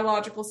to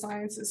biological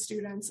sciences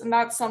students? And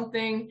that's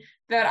something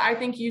that I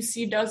think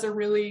UC does a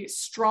really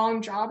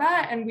strong job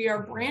at. And we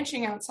are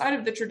branching outside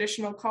of the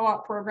traditional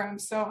co-op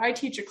programs. So I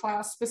teach a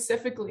class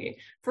specifically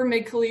for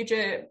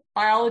mid-collegiate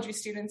biology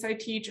students. I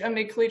teach a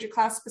mid-collegiate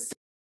class specifically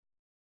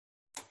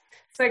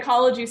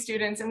psychology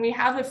students, and we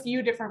have a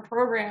few different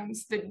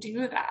programs that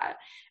do that.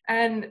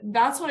 And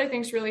that's what I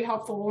think is really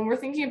helpful when we're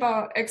thinking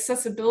about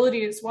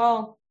accessibility as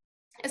well,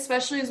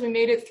 especially as we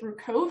made it through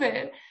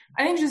COVID.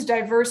 I think just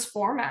diverse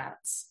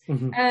formats.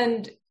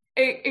 And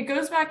it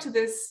goes back to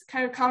this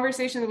kind of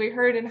conversation that we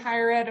heard in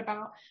higher ed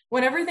about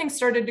when everything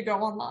started to go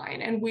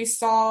online and we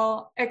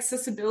saw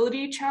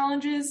accessibility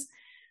challenges,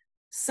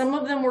 some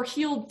of them were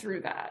healed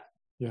through that.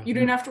 You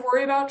didn't have to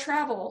worry about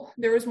travel.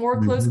 There was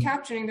more closed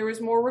captioning. There was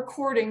more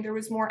recording. There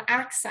was more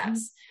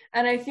access.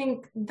 And I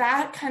think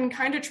that can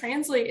kind of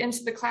translate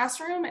into the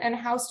classroom and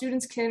how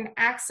students can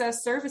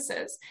access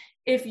services.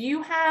 If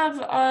you have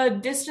a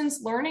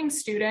distance learning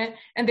student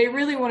and they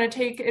really want to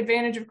take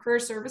advantage of career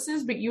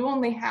services, but you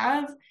only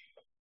have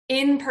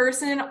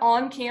in-person,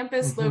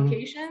 on-campus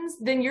locations,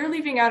 then you're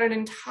leaving out an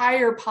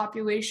entire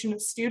population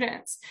of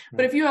students.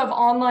 But if you have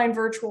online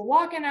virtual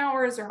walk-in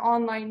hours or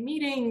online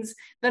meetings,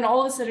 then all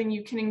of a sudden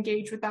you can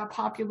engage with that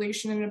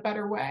population in a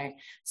better way.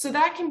 So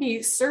that can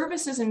be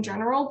services in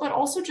general, but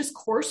also just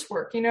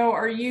coursework.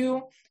 Are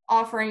you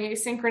offering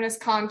asynchronous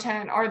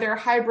content? Are there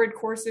hybrid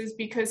courses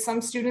because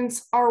some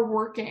students are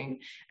working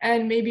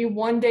and maybe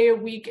one day a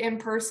week in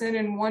person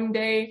and one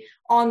day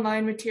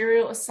online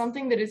material is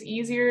something that is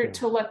easier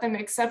to let them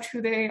accept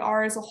who they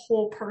are as a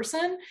whole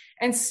person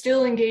and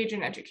still engage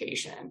in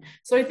education.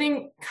 So I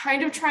think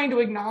kind of trying to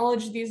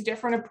acknowledge these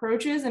different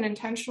approaches and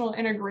intentional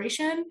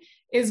integration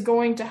is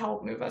going to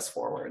help move us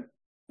forward.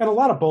 And a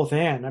lot of both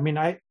and. I mean,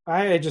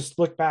 I just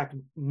look back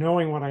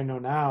knowing what I know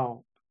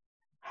now,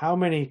 how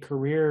many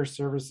career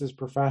services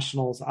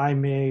professionals I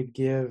made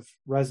give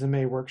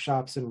resume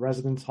workshops in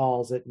residence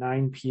halls at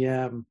 9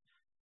 p.m.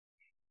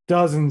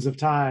 dozens of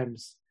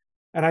times.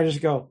 And I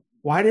just go,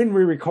 why didn't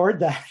we record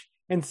that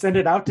and send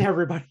it out to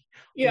everybody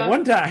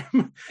one time?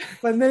 And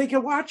then they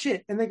can watch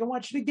it and they can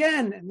watch it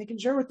again and they can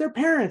share with their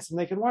parents and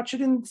they can watch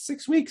it in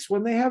 6 weeks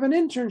when they have an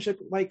internship.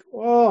 Like,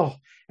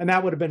 and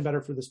that would have been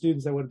better for the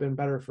students. That would have been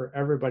better for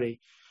everybody.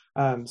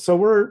 So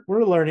we're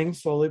learning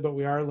slowly, but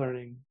we are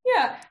learning.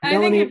 Yeah. And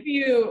Melanie,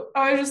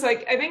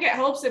 I think it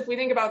helps if we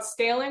think about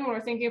scaling when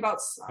we're thinking about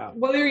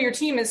whether your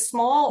team is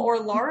small or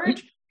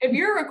large. If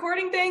you're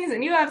recording things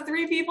and you have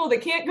 3 people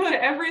that can't go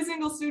to every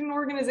single student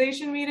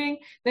organization meeting,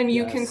 then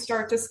you can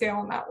start to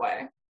scale in that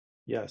way.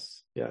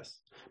 Yes.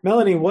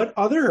 Melanie, what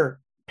other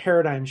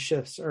paradigm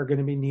shifts are going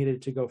to be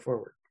needed to go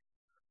forward?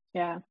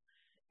 Yeah,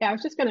 I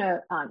was just going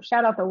to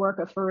shout out the work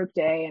of Farouk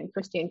Day and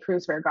Christine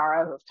Cruz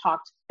Vergara, who have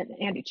talked, and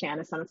Andy Chan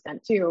to some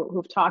extent too,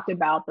 who've talked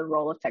about the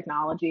role of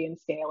technology in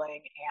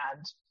scaling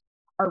and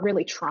are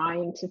really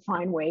trying to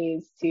find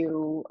ways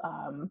to,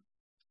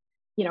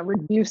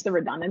 reduce the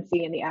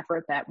redundancy and the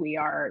effort that we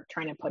are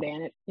trying to put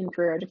in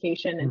career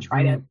education and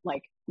try to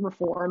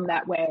reform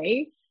that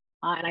way.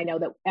 And I know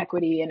that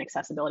equity and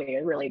accessibility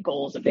are really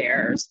goals of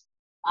theirs.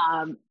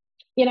 I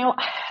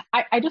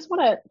just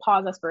want to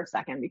pause us for a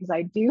second because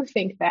I do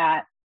think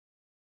that,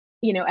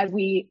 as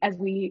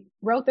we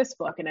wrote this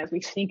book and as we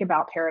think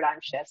about paradigm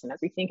shifts and as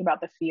we think about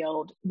the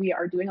field, we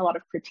are doing a lot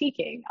of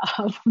critiquing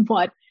of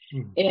what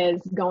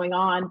is going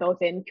on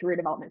both in career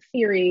development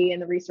theory in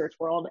the research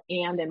world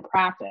and in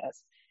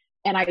practice.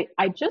 And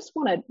I just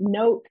want to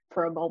note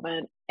for a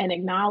moment and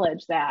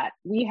acknowledge that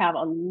we have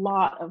a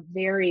lot of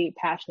very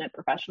passionate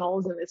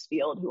professionals in this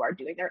field who are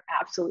doing their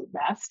absolute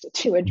best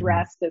to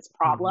address this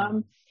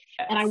problem.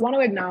 And I want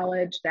to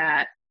acknowledge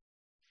that,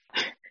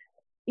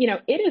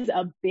 it is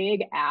a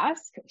big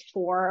ask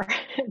for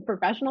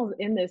professionals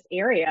in this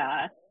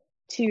area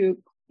to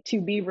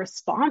be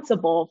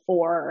responsible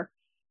for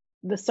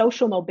the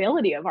social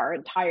mobility of our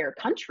entire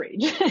country,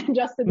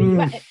 just in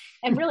the US,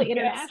 and really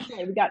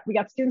internationally. We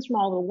got students from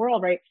all over the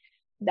world, right?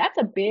 That's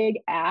a big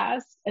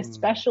ask,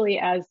 especially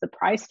as the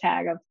price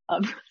tag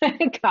of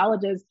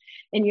colleges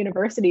and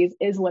universities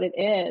is what it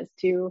is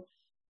to,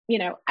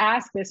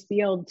 ask this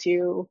field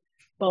to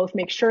both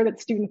make sure that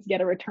students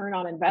get a return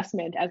on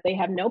investment as they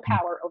have no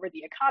power over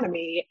the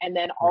economy, and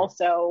then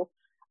also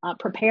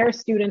prepare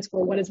students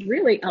for what is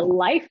really a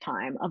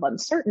lifetime of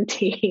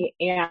uncertainty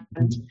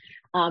and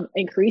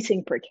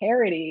increasing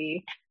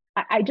precarity.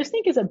 I just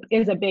think is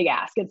a big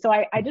ask. And so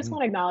I just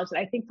want to acknowledge that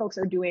I think folks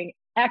are doing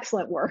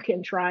excellent work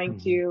in trying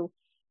to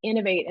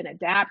innovate and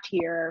adapt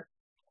here,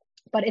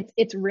 but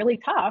it's really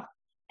tough.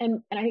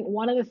 And I think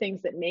one of the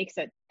things that makes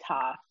it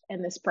tough,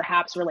 and this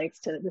perhaps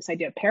relates to this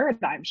idea of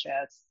paradigm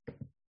shifts,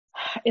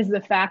 is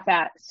the fact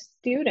that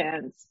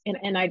students,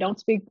 and I don't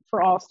speak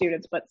for all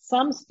students, but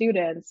some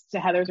students, to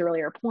Heather's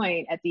earlier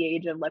point, at the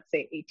age of, let's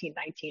say, 18,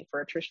 19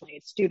 for a traditionally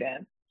aged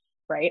student,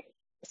 right?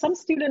 Some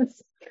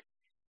students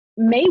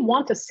may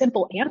want a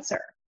simple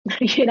answer.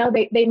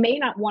 They may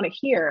not want to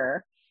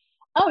hear,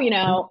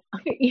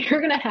 you're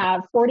going to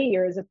have 40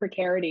 years of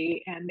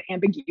precarity and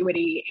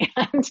ambiguity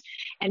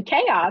and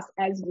chaos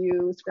as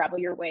you scrabble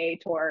your way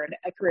toward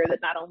a career that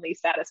not only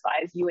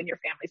satisfies you and your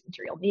family's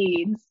material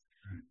needs,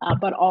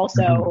 but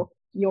also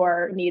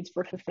your needs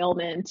for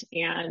fulfillment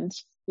and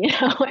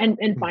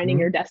finding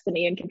your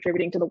destiny and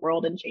contributing to the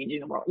world and changing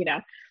the world.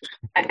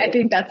 I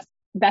think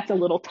that's a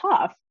little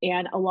tough.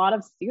 And a lot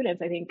of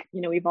students, I think,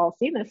 we've all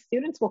seen this,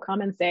 students will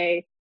come and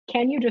say,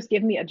 can you just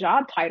give me a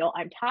job title?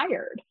 I'm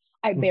tired.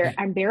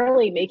 I'm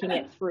barely making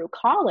it through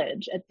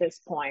college at this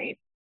point.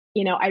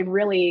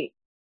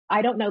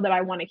 I don't know that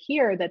I want to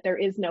hear that there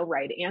is no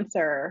right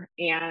answer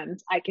and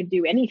I can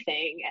do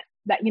anything.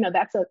 That,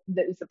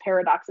 that's a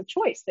paradox of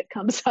choice that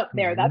comes up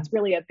there. That's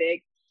really a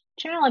big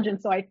challenge.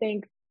 And so I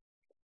think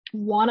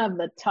one of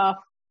the tough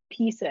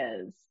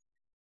pieces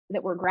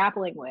that we're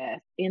grappling with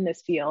in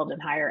this field in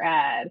higher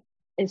ed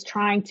is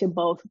trying to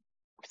both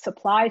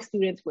supply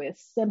students with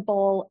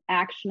simple,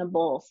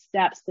 actionable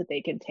steps that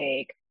they can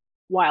take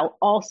while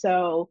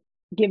also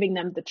giving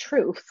them the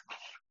truth,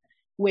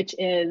 which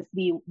is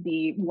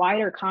the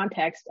wider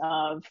context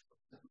of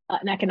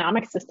an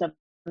economic system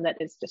that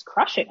is just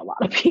crushing a lot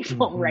of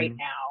people right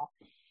now.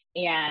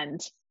 And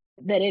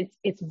that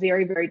it's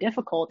very, very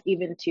difficult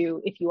even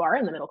if you are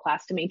in the middle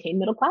class, to maintain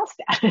middle class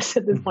status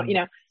at this point.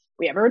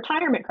 We have a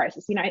retirement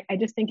crisis. I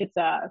just think it's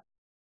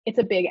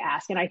a big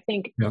ask. And I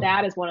think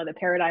that is one of the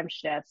paradigm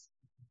shifts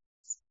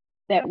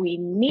that we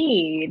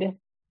need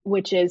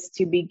which is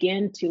to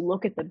begin to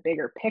look at the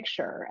bigger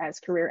picture as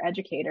career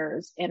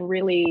educators and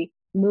really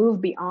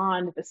move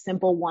beyond the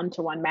simple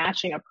one-to-one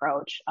matching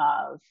approach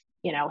of,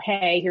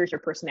 hey, here's your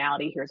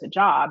personality, here's a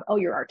job. Oh,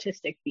 you're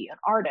artistic, be an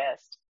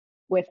artist,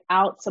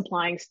 without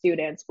supplying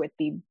students with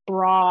the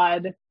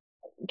broad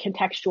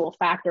contextual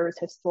factors,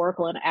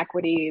 historical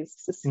inequities,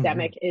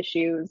 systemic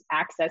issues,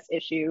 access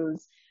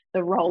issues,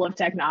 the role of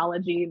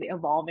technology, the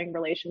evolving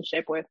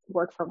relationship with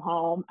work from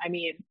home. I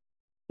mean,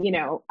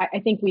 I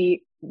think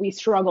we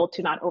struggle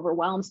to not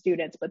overwhelm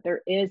students, but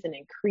there is an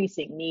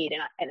increasing need.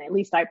 And at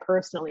least I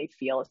personally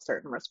feel a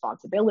certain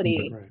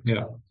responsibility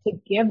to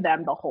give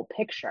them the whole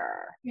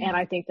picture. Yeah. And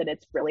I think that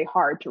it's really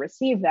hard to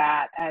receive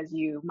that as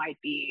you might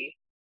be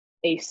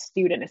a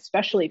student,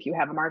 especially if you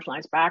have a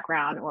marginalized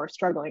background or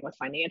struggling with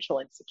financial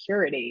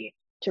insecurity,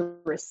 to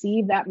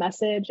receive that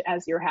message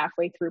as you're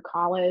halfway through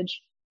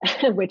college,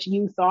 which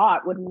you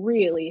thought would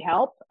really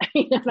help,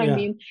 I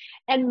mean,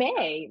 and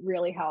may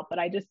really help. But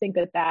I just think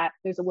that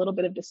there's a little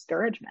bit of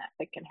discouragement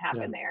that can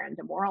happen there and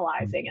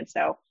demoralizing. And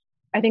so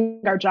I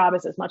think our job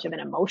is as much of an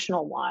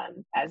emotional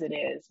one as it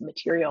is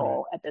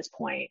material at this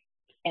point.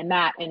 And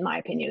that, in my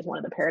opinion, is one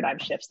of the paradigm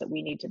shifts that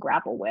we need to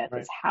grapple with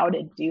is how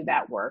to do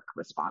that work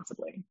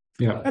responsibly.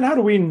 Yeah. And how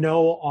do we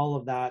know all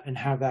of that and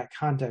have that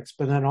context,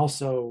 but then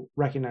also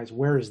recognize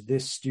where is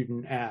this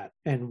student at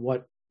and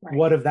what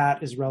of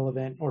that is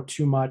relevant or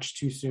too much,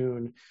 too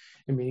soon,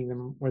 and meeting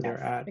them where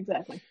they're at.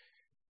 Exactly.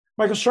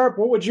 Michael Sharp,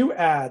 what would you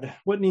add?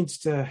 What needs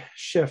to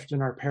shift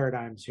in our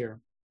paradigms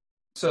here?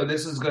 So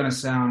this is going to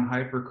sound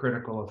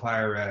hypercritical of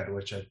higher ed,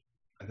 which I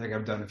think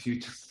I've done a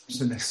few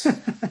times in this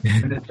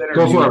interview.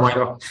 Go for it,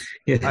 Michael.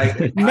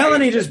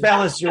 Melanie just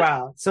balanced you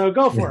out, so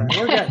go for it.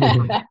 We're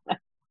good.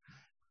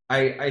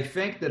 I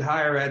think that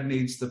higher ed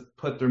needs to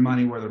put their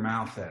money where their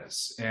mouth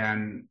is.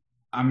 And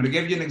I'm going to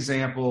give you an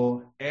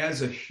example.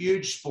 As a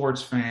huge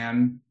sports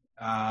fan,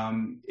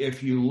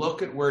 if you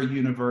look at where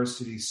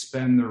universities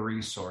spend their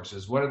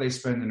resources, what are they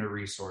spending their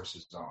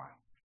resources on?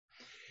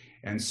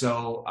 And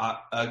so,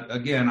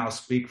 again, I'll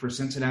speak for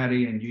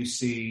Cincinnati and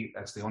UC.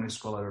 That's the only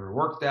school I've ever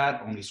worked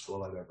at, only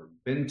school I've ever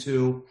been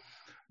to.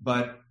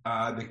 But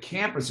the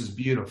campus is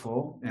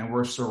beautiful, and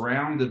we're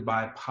surrounded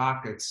by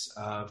pockets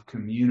of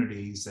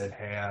communities that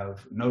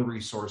have no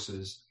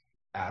resources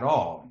at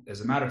all.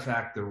 As a matter of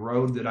fact, the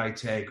road that I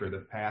take or the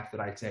path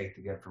that I take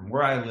to get from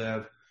where I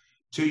live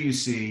to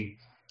UC,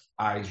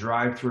 I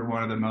drive through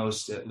one of the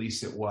most, at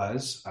least it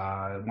was,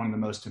 one of the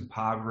most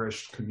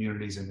impoverished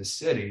communities in the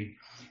city.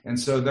 And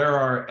so there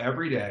are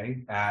every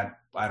day at,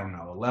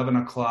 11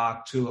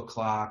 o'clock, 2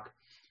 o'clock,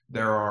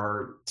 there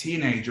are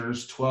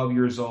teenagers, 12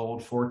 years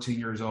old, 14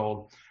 years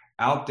old,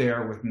 out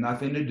there with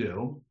nothing to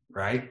do,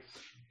 right?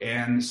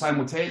 And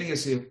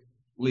simultaneously,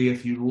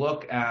 if you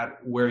look at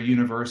where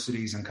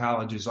universities and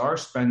colleges are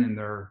spending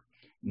their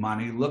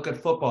money, look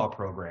at football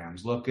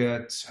programs, look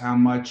at how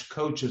much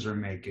coaches are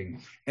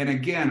making. And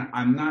again,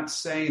 I'm not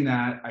saying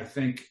that I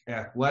think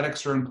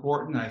athletics are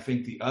important. I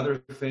think the other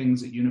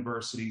things that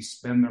universities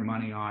spend their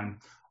money on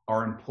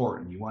are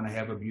important. You want to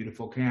have a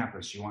beautiful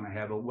campus. You want to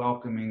have a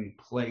welcoming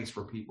place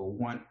where people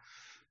want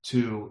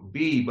to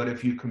be. But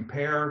if you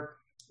compare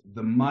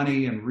the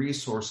money and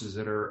resources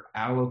that are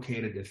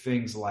allocated to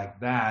things like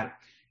that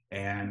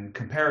and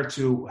compare it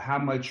to how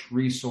much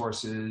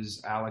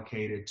resources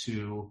allocated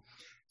to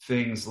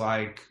things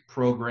like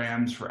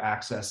programs for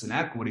access and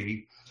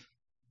equity,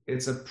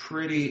 it's a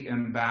pretty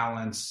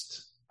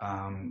imbalanced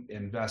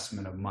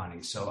investment of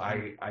money. So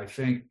I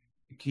think,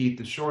 Keith,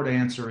 the short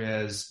answer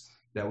is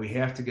that we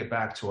have to get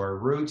back to our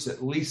roots,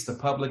 at least the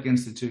public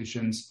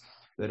institutions,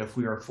 that if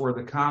we are for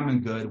the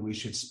common good, we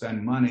should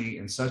spend money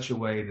in such a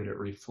way that it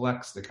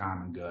reflects the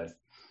common good.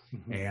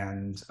 Mm-hmm.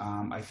 And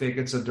I think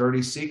it's a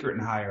dirty secret in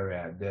higher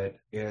ed that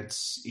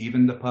it's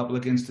even the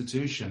public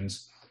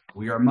institutions.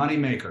 We are money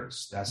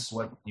makers. That's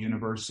what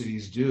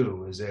universities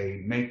do, is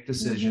they make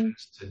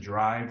decisions to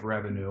drive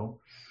revenue.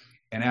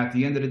 And at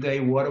the end of the day,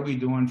 what are we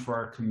doing for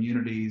our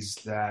communities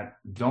that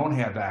don't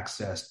have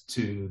access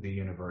to the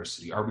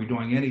university? Are we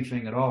doing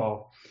anything at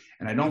all?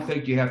 And I don't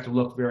think you have to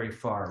look very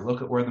far.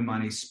 Look at where the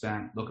money's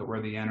spent. Look at where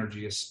the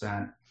energy is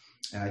spent.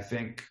 And I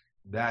think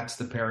that's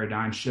the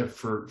paradigm shift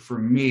for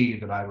me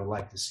that I would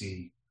like to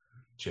see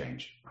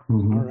change.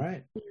 Mm-hmm. All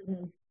right.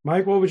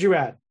 Mike, what would you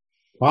add?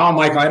 Well,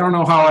 Mike, I don't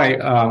know how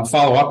I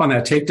follow up on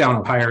that takedown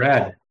of higher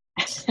ed.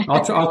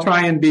 I'll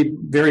try and be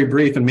very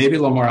brief and maybe a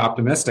little more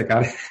optimistic.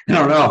 I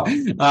don't know.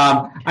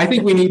 I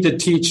think we need to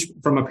teach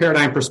from a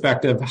paradigm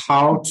perspective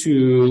how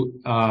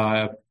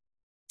to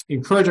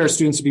encourage our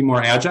students to be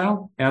more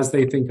agile as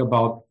they think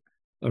about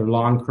their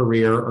long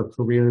career or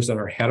careers that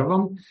are ahead of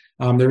them.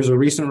 There was a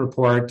recent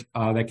report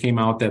that came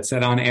out that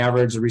said on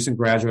average, a recent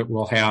graduate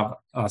will have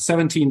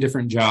 17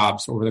 different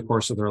jobs over the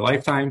course of their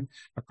lifetime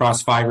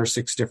across 5 or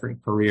 6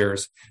 different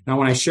careers. Now,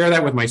 when I share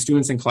that with my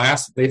students in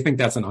class, they think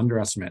that's an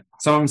underestimate.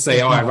 Some of them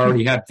say, I've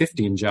already had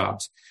 15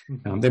 jobs.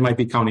 They might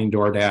be counting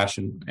DoorDash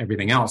and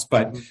everything else.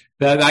 But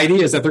the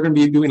idea is that they're going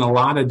to be doing a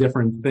lot of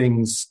different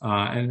things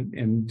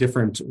and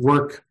different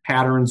work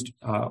patterns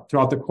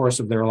throughout the course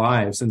of their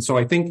lives. And so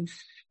I think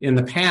in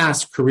the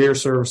past, career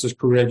services,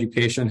 career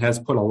education has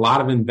put a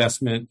lot of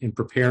investment in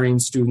preparing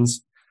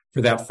students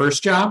for that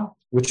first job,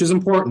 which is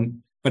important,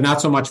 but not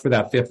so much for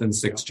that fifth and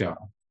sixth job,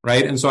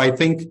 right? And so I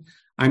think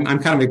I'm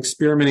kind of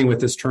experimenting with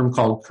this term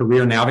called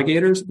career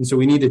navigators. And so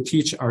we need to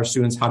teach our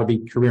students how to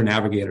be career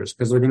navigators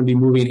because they're going to be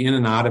moving in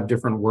and out of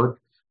different work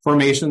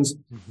formations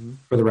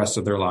for the rest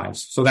of their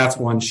lives. So that's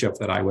one shift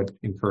that I would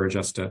encourage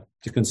us to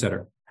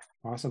consider.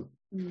 Awesome.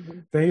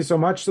 Thank you so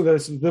much. So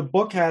the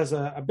book has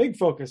a big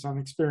focus on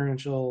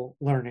experiential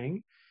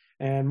learning.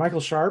 And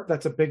Michael Sharp,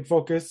 that's a big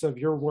focus of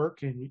your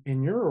work in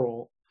your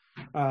role.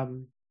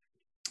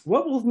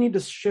 What will need to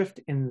shift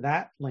in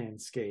that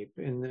landscape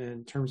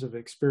in terms of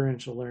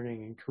experiential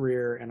learning and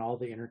career and all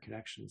the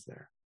interconnections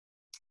there?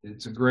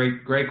 It's a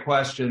great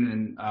question.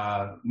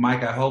 And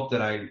Mike, I hope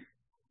that I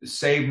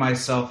saved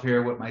myself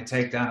here with my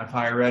takedown of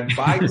higher ed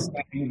by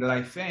saying that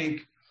I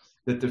think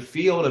that the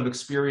field of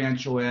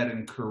experiential ed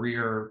and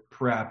career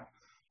prep,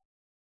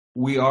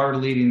 we are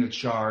leading the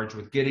charge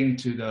with getting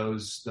to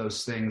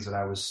those things that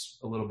I was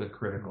a little bit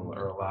critical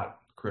or a lot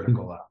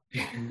critical of.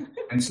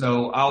 And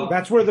so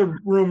that's where the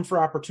room for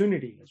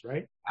opportunity is,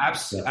 right?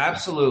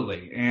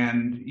 Absolutely.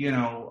 And,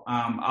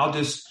 I'll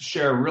just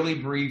share a really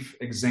brief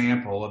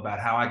example about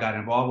how I got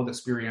involved with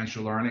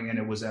experiential learning. And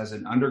it was as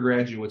an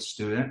undergraduate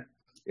student.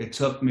 It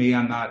took me,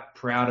 I'm not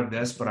proud of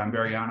this, but I'm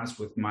very honest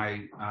with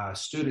my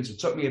students. It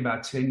took me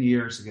about 10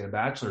 years to get a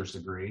bachelor's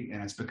degree.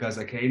 And it's because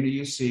I came to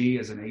UC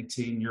as an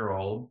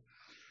 18-year-old.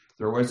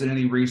 There wasn't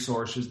any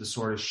resources to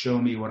sort of show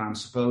me what I'm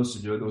supposed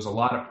to do. There was a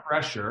lot of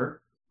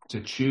pressure to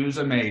choose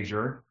a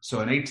major. So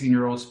an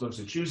 18-year-old is supposed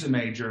to choose a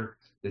major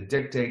that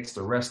dictates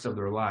the rest of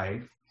their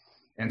life.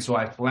 And so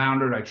I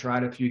floundered. I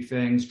tried a few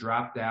things,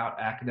 dropped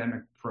out,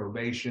 academic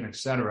probation, et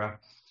cetera.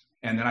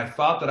 And then I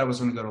thought that I was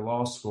going to go to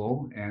law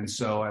school. And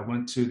so I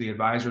went to the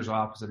advisor's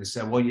office and they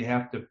said, well, you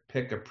have to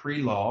pick a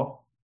pre-law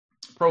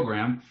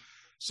program.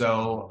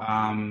 So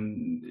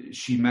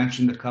she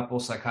mentioned a couple,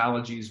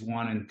 psychology is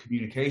one and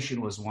communication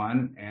was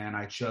one. And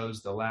I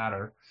chose the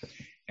latter.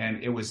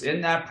 And it was in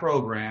that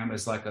program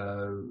as like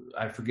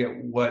I forget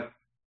what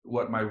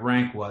my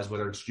rank was,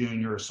 whether it's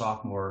junior or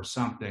sophomore or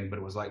something, but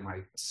it was like my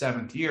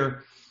 7th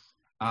year.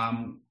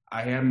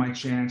 I had my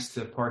chance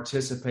to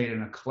participate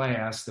in a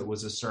class that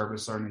was a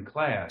service learning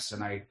class.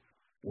 And I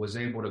was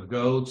able to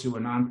go to a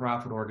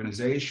nonprofit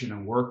organization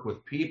and work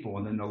with people.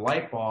 And then the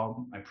light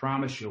bulb, I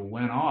promise you,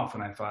 went off.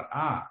 And I thought,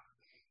 I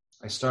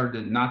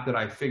started to, not that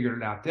I figured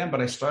it out then,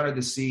 but I started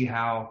to see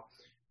how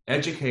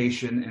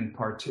education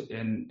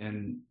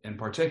in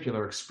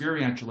particular,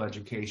 experiential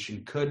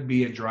education could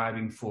be a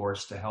driving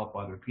force to help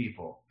other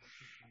people.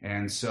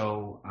 And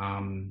so,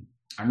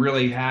 I'm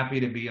really happy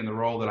to be in the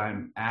role that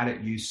I'm at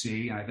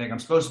UC. And I think I'm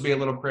supposed to be a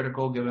little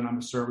critical given I'm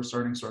a service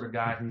learning sort of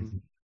guy.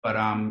 But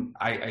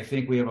I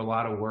think we have a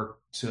lot of work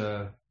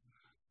to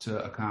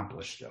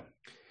accomplish still.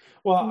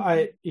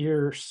 Well,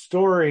 your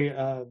story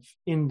of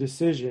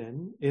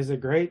indecision is a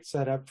great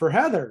setup for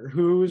Heather,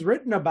 who's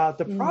written about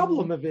the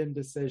problem of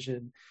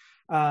indecision.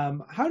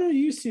 How do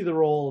you see the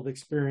role of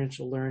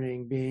experiential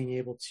learning being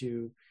able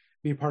to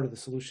be part of the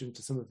solution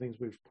to some of the things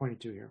we've pointed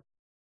to here?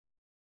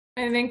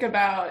 I think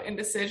about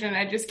indecision.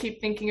 I just keep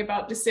thinking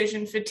about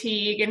decision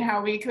fatigue and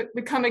how we could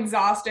become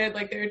exhausted,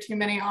 like there are too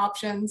many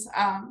options.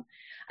 I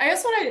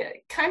guess what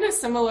kind of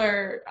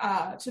similar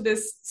to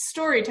this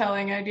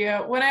storytelling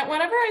idea, whenever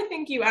I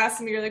think you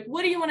ask me, you're like,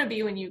 what do you want to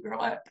be when you grow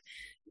up?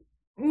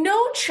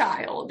 No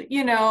child,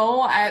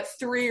 at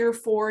 3 or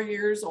 4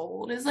 years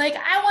old is like,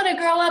 I want to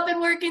grow up and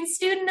work in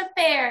student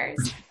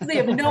affairs. They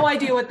have no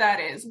idea what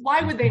that is.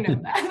 Why would they know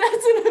that?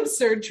 That's an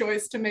absurd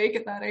choice to make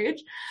at that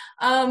age.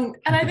 And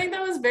I think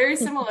that was very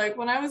similar. Like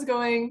when I was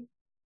going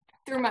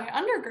through my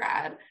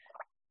undergrad,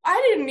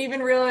 I didn't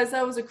even realize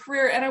that was a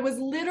career. And I was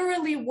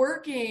literally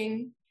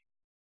working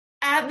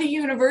at the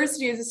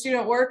university as a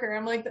student worker.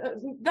 I'm like,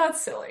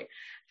 that's silly.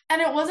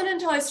 And it wasn't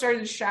until I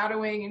started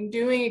shadowing and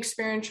doing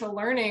experiential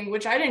learning,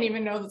 which I didn't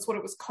even know that's what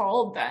it was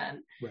called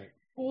then,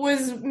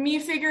 was me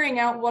figuring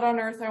out what on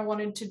earth I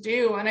wanted to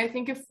do. And I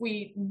think if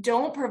we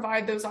don't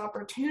provide those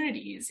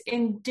opportunities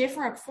in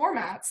different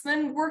formats,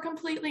 then we're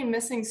completely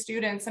missing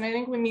students. And I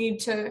think we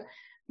need to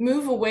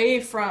move away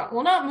from,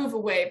 well, not move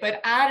away,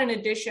 but add an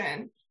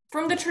addition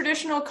from the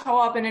traditional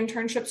co-op and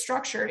internship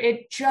structure.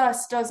 It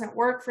just doesn't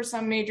work for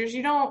some majors.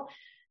 You don't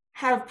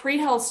have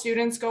pre-health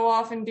students go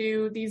off and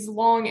do these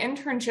long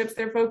internships.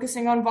 They're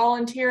focusing on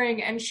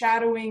volunteering and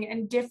shadowing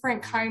and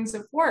different kinds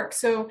of work.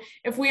 So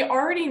if we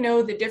already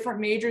know that different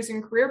majors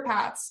and career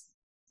paths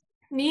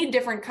need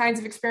different kinds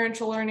of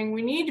experiential learning,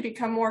 we need to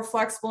become more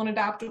flexible and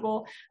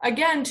adaptable,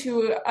 again,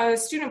 to a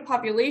student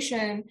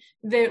population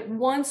that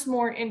wants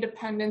more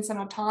independence and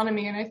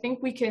autonomy. And I think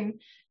we can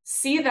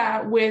see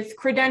that with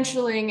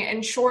credentialing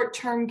and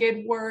short-term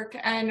gig work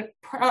and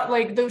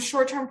like those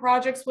short-term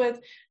projects with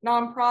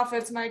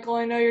nonprofits. Michael,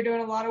 I know you're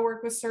doing a lot of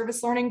work with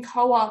service learning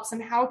co-ops,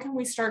 and how can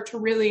we start to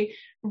really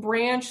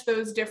branch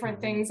those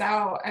different things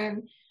out?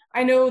 And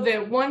I know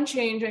that one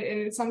change,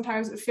 and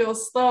sometimes it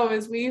feels slow,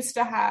 is we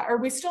still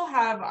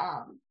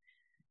have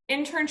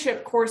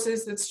internship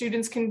courses that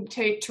students can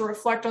take to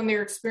reflect on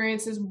their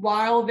experiences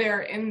while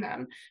they're in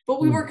them.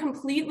 But we were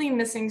completely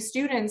missing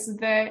students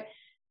that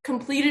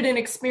completed an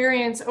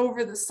experience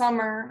over the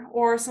summer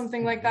or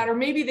something like that, or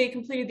maybe they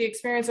completed the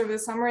experience over the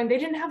summer and they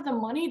didn't have the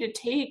money to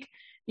take,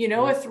 a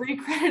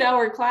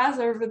 3-credit-hour class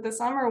over the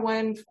summer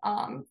when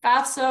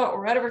FAFSA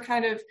or whatever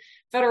kind of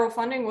federal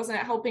funding wasn't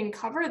helping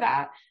cover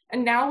that.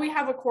 And now we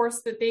have a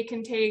course that they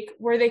can take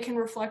where they can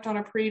reflect on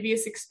a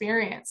previous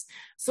experience.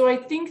 So I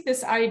think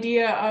this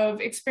idea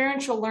of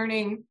experiential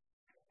learning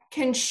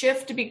can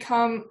shift to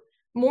become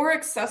more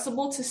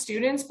accessible to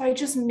students by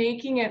just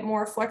making it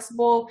more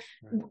flexible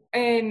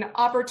in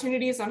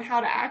opportunities on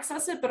how to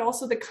access it, but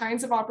also the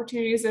kinds of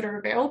opportunities that are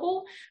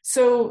available.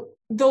 So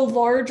the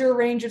larger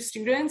range of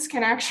students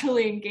can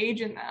actually engage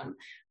in them.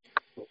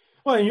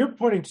 Well, and you're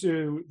pointing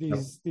to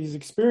these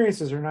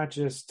experiences are not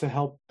just to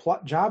help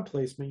job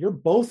placement. You're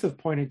both have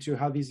pointed to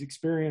how these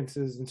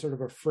experiences in sort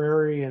of a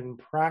Freirean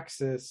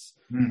praxis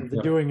of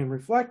the doing and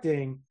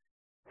reflecting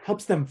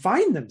helps them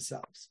find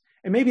themselves.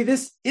 And maybe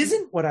this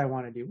isn't what I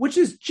want to do, which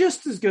is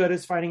just as good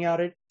as finding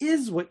out it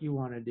is what you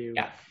want to do.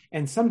 Yeah.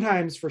 And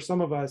sometimes for some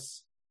of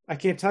us, I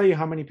can't tell you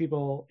how many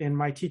people in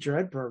my teacher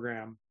ed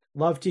program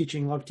love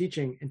teaching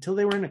until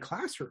they were in a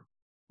classroom.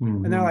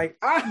 And they're like,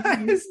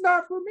 it's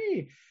not for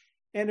me.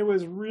 And it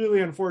was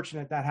really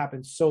unfortunate that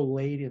happened so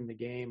late in the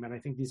game. And I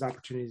think these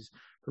opportunities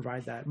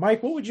provide that.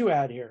 Mike, what would you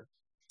add here?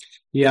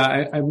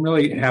 Yeah, I'm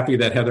really happy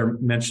that Heather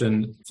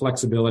mentioned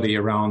flexibility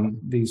around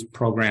these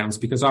programs,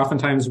 because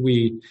oftentimes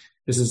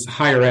this is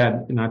higher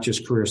ed, not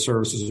just career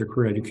services or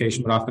career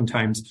education, but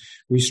oftentimes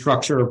we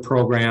structure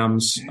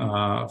programs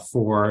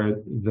for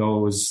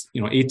those,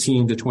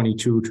 18 to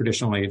 22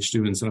 traditional age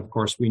students. And of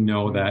course, we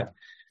know that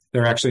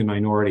they're actually a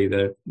minority.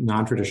 The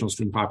non-traditional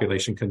student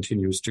population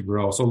continues to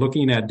grow. So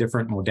looking at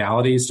different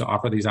modalities to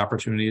offer these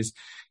opportunities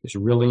is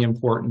really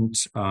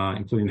important,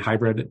 including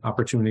hybrid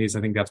opportunities. I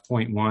think that's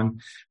point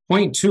one.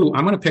 Point two,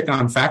 I'm going to pick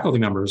on faculty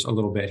members a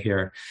little bit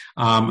here.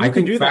 I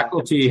think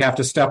faculty have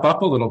to step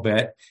up a little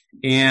bit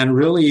and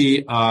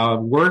really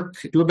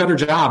do a better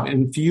job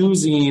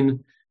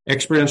infusing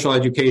experiential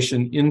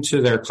education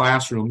into their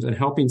classrooms and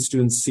helping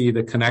students see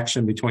the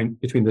connection between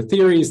the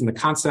theories and the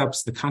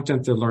concepts, the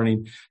content they're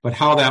learning, but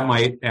how that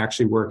might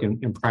actually work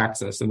in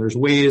praxis. And there's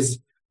ways,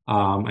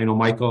 I know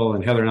Michael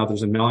and Heather and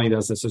others, and Melanie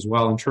does this as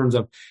well, in terms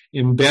of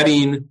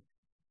embedding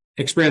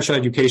experiential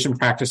education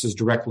practices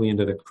directly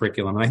into the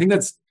curriculum. And I think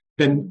that's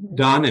been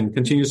done and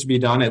continues to be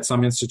done at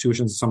some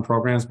institutions, some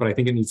programs, but I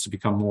think it needs to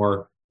become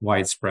more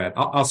widespread.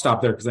 I'll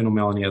stop there because I know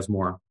Melanie has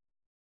more.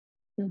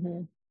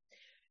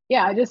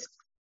 Yeah,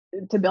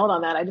 to build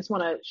on that, I just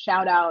want to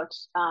shout out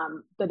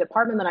the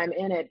department that I'm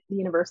in at the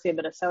University of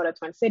Minnesota,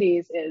 Twin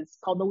Cities, is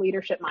called the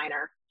Leadership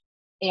Minor.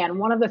 And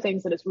one of the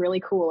things that is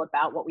really cool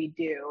about what we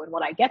do and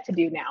what I get to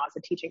do now as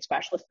a teaching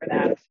specialist for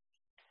that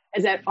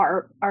is that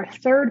our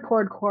third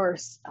core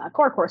course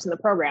in the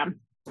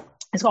program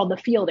is called the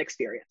Field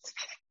Experience.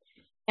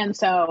 And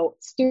so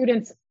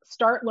students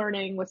start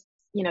learning with,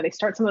 they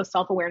start some of those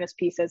self-awareness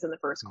pieces in the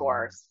first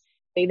course.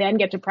 They then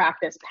get to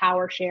practice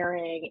power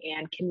sharing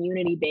and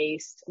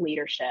community-based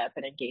leadership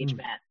and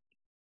engagement.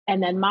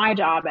 And then my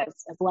job as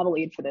level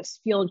lead for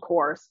this field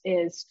course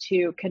is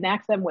to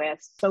connect them with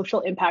social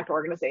impact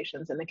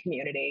organizations in the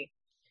community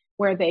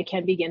where they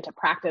can begin to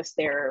practice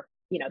their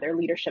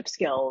leadership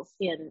skills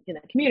in the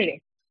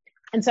community.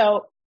 And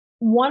so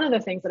one of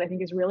the things that I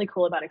think is really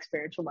cool about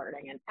experiential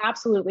learning, and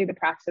absolutely the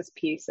praxis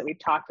piece that we've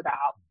talked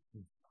about,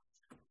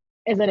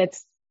 is that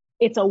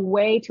it's a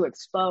way to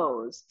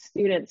expose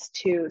students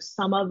to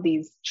some of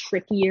these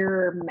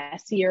trickier,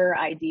 messier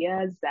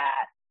ideas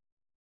that,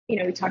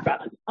 we talk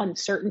about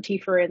uncertainty,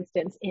 for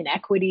instance,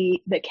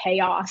 inequity, the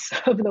chaos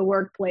of the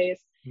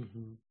workplace.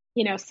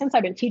 Since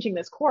I've been teaching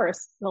this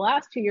course, the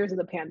last 2 years of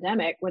the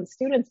pandemic, when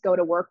students go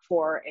to work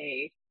for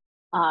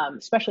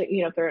especially,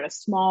 if they're at a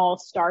small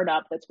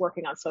startup that's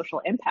working on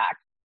social impact,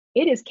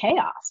 it is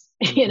chaos,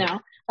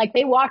 like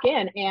they walk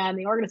in and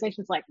the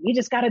organization's like, we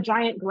just got a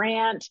giant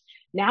grant.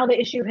 Now the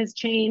issue has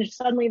changed.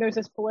 Suddenly there's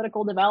this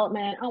political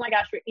development. Oh my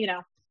gosh,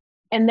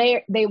 and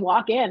they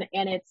walk in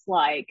and it's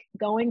like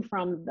going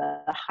from the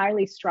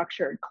highly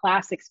structured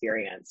class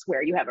experience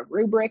where you have a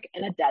rubric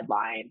and a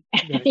deadline,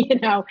 and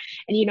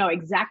you know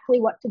exactly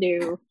what to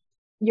do.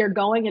 You're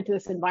going into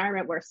this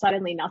environment where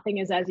suddenly nothing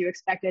is as you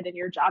expected and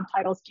your job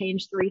titles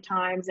change 3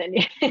 times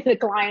and the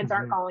clients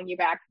aren't calling you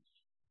back.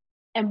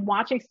 And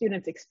watching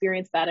students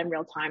experience that in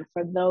real time,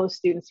 for those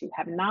students who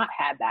have not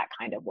had that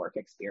kind of work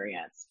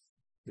experience,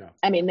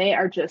 I mean, they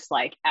are just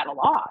like at a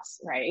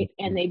loss, right?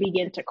 And they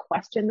begin to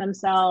question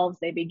themselves.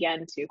 They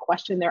begin to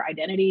question their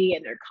identity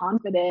and their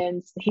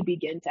confidence. They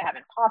begin to have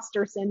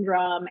imposter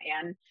syndrome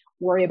and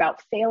worry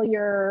about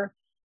failure.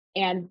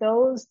 And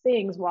those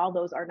things, while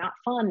those are not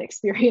fun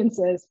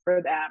experiences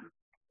for them,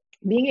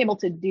 being able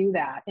to do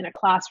that in a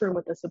classroom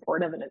with the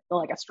support of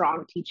a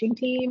strong teaching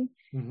team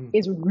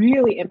is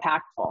really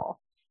impactful.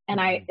 And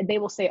they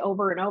will say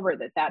over and over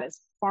that is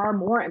far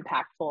more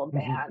impactful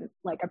than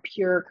like a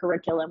pure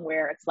curriculum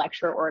where it's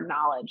lecture or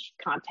knowledge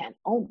content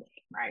only.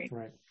 right?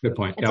 Good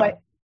point.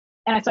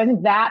 And so I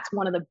think that's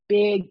one of the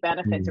big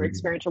benefits of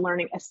experiential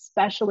learning,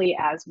 especially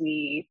as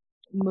we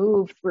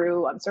move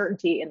through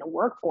uncertainty in the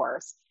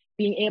workforce.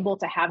 Being able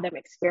to have them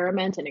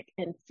experiment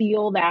and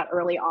feel that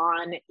early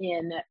on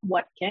in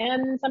what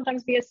can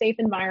sometimes be a safe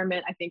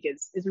environment, I think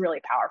is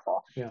really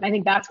powerful. Yeah. And I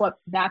think that's what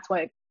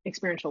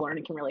experiential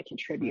learning can really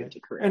contribute to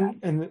career.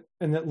 And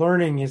that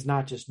learning is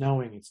not just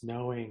knowing, it's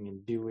knowing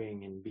and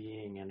doing and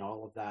being and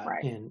all of that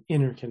and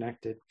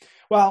interconnected.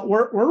 Well,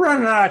 we're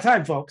running out of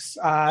time, folks.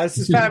 This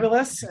is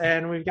fabulous.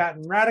 And we've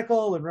gotten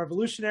radical and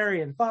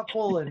revolutionary and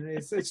thoughtful, and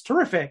it's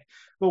terrific,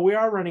 but we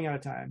are running out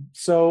of time.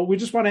 So we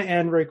just want to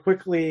end very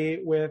quickly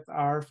with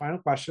our final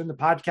question. The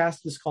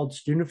podcast is called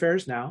Student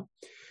Affairs Now.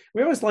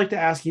 We always like to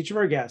ask each of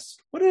our guests,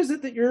 what is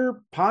it that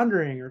you're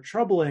pondering or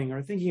troubling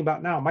or thinking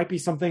about now? It might be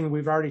something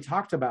we've already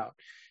talked about.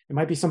 It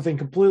might be something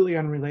completely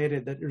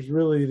unrelated that is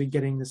really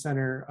getting the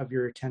center of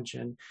your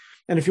attention.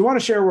 And if you want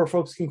to share where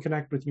folks can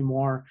connect with you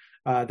more,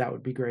 that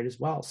would be great as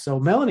well. So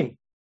Melanie,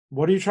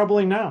 what are you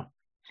troubling now?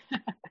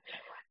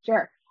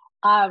 Sure.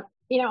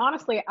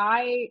 Honestly,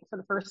 I, for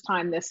the first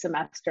time this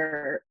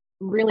semester,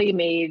 really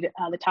made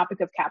the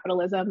topic of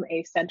capitalism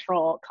a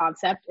central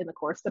concept in the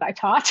course that I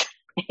taught.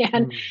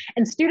 And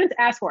students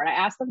asked for it. I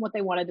asked them what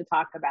they wanted to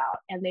talk about,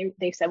 and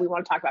they said, we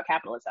want to talk about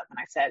capitalism. And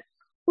I said,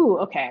 ooh,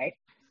 okay.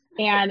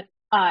 And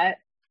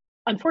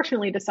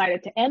unfortunately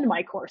decided to end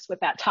my course with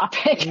that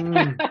topic.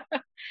 And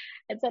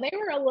so they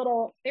were a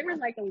little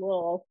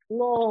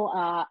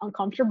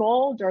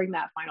uncomfortable during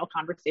that final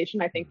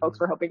conversation. I think folks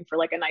were hoping for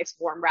like a nice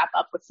warm wrap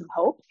up with some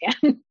hope.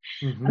 And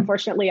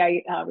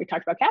unfortunately, we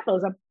talked about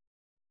capitalism.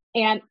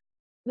 And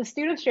the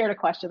students shared a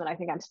question that I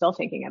think I'm still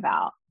thinking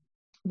about,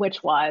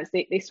 which was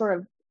they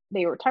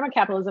were talking about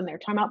capitalism, they were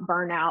talking about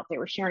burnout, they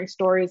were sharing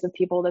stories of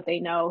people that they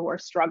know who are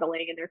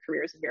struggling in their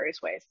careers in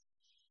various ways.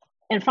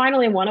 And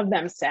finally, one of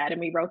them said, and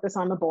we wrote this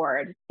on the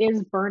board,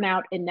 is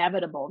burnout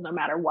inevitable no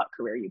matter what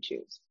career you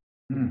choose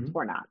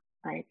or not,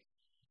 right?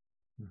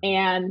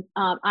 And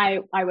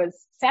I was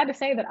sad to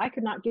say that I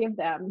could not give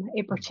them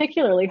a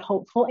particularly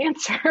hopeful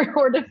answer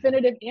or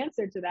definitive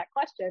answer to that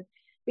question,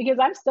 because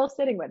I'm still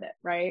sitting with it,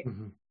 right?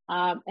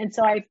 And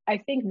so I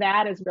think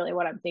that is really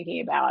what I'm thinking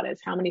about, is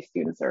how many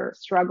students are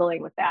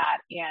struggling with that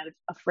and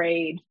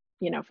afraid,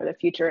 for the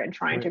future, and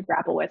trying to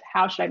grapple with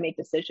how should I make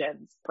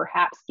decisions,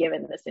 perhaps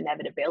given this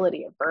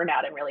inevitability of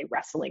burnout, and really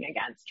wrestling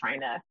against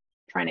trying to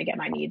get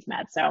my needs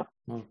met. So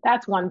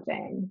that's one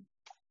thing.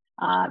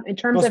 In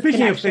terms of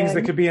speaking of things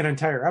that could be an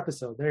entire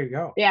episode, there you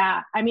go.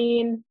 Yeah. I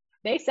mean,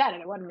 they said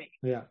it wasn't me.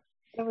 Yeah.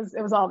 It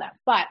was all them.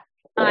 But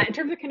in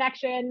terms of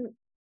connection,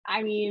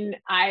 I mean,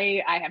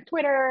 I have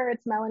Twitter.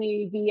 It's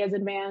Melanie V as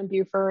in Van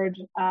Buford.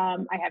 I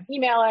have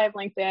email. I have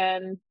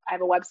LinkedIn. I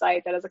have a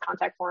website that has a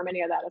contact form. Any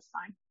of that is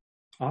fine.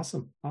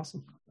 Awesome.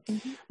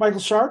 Michael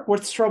Sharp,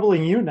 what's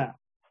troubling you now?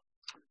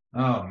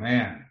 Oh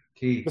man,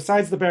 Keith.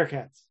 Besides the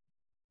Bearcats.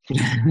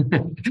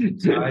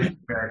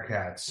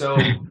 So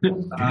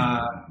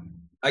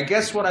I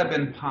guess what I've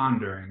been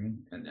pondering,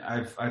 and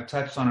I've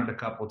touched on it a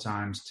couple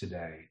times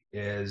today,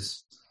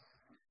 is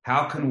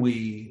how can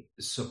we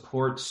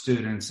support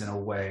students in a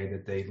way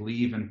that they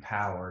leave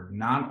empowered,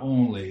 not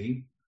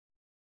only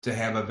to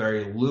have a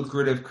very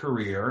lucrative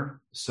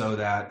career so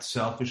that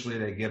selfishly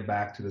they give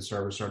back to the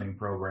service learning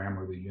program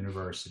or the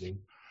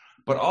university,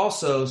 but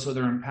also so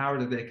they're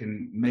empowered that they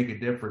can make a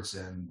difference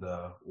in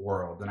the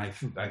world. And I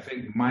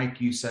think,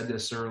 Mike, you said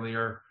this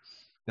earlier,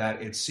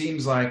 that it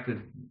seems like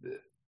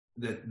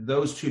that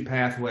those two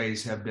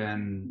pathways have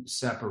been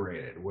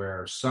separated,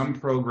 where some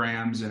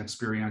programs in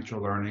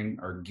experiential learning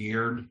are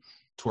geared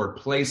toward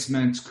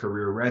placements,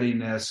 career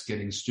readiness,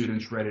 getting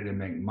students ready to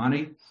make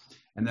money.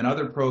 And then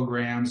other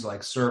programs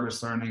like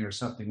service learning, or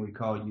something we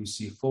call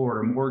UC Forward,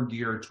 are more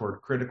geared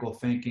toward critical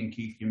thinking.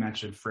 Keith, you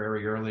mentioned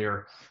Frary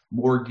earlier,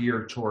 more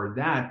geared toward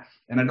that.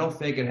 And I don't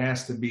think it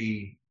has to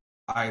be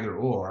either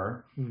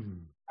or.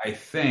 I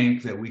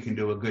think that we can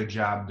do a good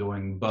job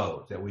doing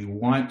both, that we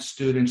want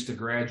students to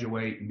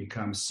graduate and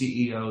become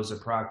CEOs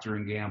of Procter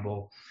 &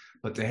 Gamble,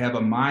 but to have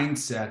a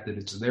mindset that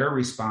it's their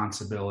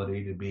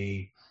responsibility to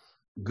be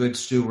good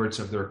stewards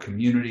of their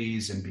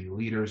communities and be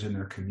leaders in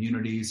their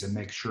communities and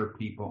make sure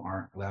people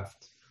aren't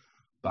left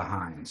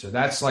behind. So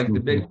that's like the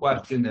big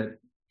question that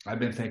I've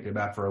been thinking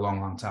about for a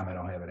long, long time. I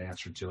don't have an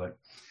answer to it.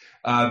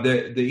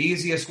 The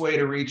easiest way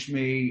to reach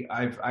me,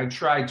 I've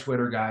tried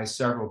Twitter, guys,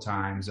 several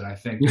times, and I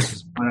think this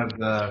is one of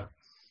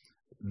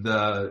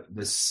the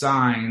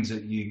signs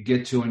that you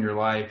get to in your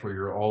life where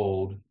you're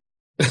old.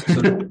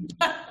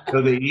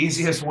 So the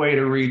easiest way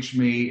to reach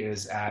me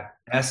is at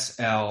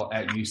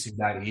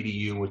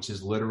sl@uc.edu, which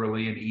is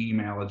literally an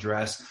email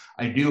address.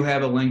 I do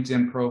have a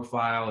LinkedIn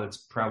profile. It's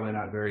probably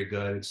not very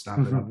good. It's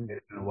not been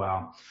updated in a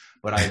while.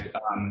 But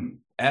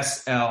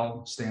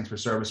SL stands for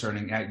service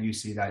learning at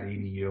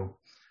uc.edu.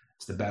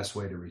 It's the best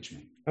way to reach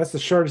me. That's the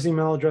shortest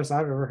email address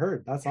I've ever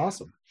heard. That's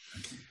awesome.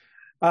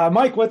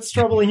 Mike, what's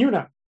troubling you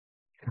now?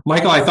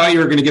 Michael, I thought you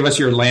were going to give us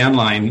your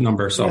landline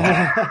number, so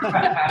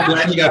I'm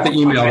glad you got the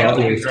email.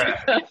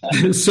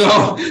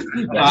 So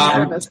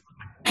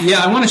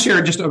Yeah, I want to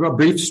share just a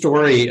brief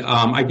story.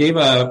 I gave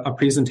a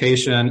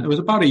presentation, it was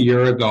about a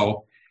year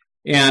ago,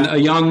 and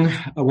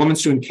a woman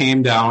student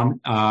came down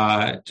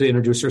to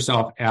introduce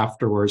herself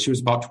afterwards. She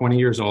was about 20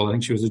 years old. I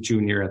think she was a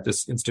junior at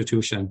this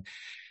institution.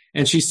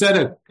 And she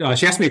said,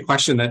 she asked me a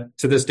question that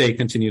to this day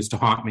continues to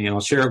haunt me, and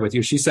I'll share it with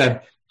you. She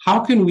said,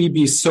 how can we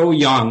be so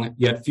young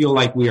yet feel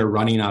like we are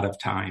running out of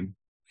time?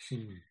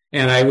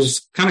 And I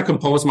was kind of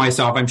composed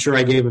myself. I'm sure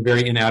I gave a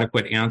very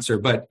inadequate answer,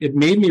 but it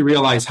made me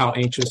realize how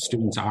anxious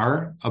students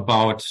are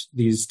about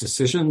these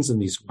decisions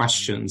and these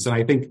questions. And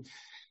I think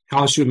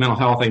college student mental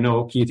health, I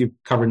know, Keith, you've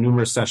covered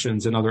numerous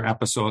sessions in other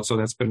episodes, so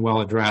that's been well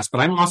addressed.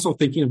 But I'm also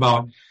thinking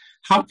about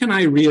how can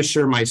I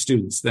reassure my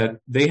students that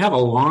they have a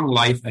long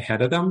life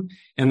ahead of them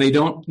and they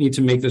don't need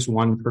to make this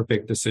one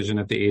perfect decision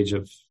at the age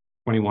of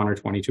 21 or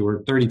 22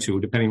 or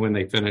 32, depending when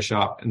they finish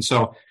up. And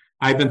so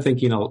I've been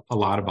thinking a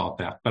lot about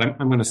that, but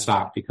I'm going to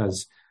stop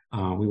because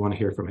we want to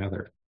hear from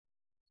Heather.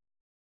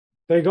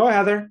 There you go,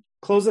 Heather.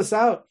 Close us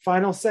out.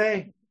 Final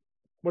say.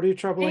 What are you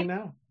troubling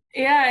now?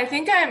 Yeah, I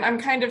think I'm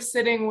kind of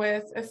sitting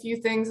with a few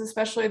things,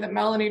 especially that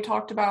Melanie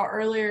talked about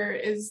earlier,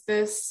 is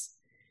this,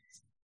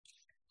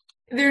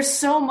 there's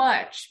so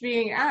much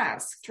being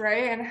asked,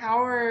 right?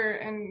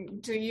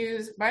 And to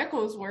use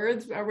Michael's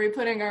words, are we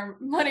putting our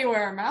money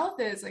where our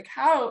mouth is? Like,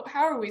 how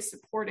are we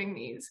supporting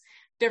these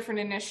different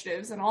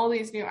initiatives and all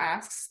these new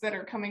asks that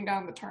are coming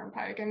down the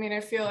turnpike? I mean,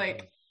 I feel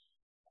like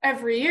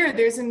every year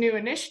there's a new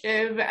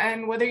initiative,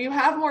 and whether you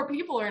have more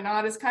people or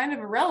not is kind of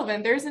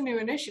irrelevant. There's a new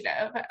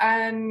initiative,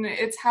 and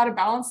it's how to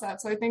balance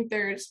that. So I think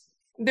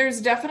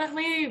there's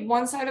definitely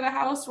one side of the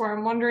house where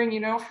I'm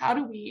wondering, how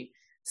do we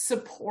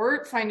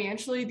support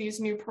financially these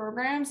new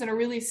programs in a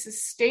really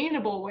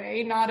sustainable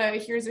way, not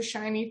here's a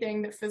shiny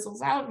thing that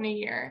fizzles out in a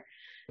year,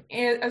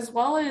 as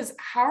well as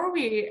how are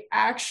we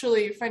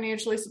actually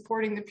financially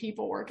supporting the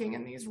people working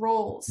in these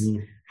roles?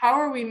 How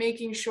are we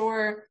making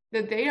sure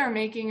that they are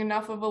making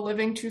enough of a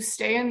living to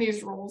stay in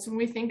these roles? When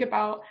we think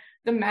about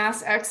the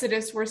mass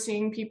exodus we're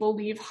seeing people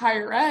leave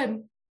higher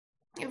ed,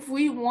 if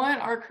we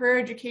want our career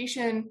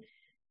education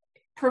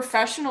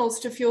professionals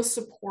to feel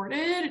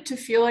supported, to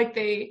feel like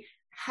they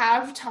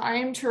have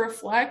time to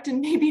reflect and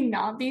maybe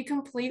not be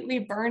completely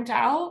burnt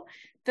out,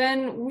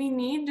 then we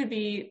need to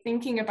be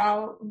thinking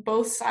about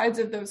both sides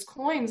of those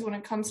coins when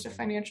it comes to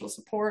financial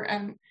support.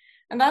 And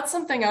that's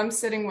something I'm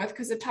sitting with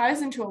because it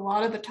ties into a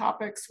lot of the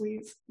topics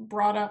we've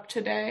brought up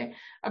today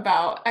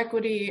about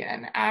equity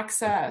and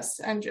access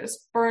and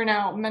just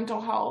burnout, mental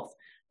health,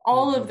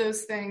 all of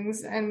those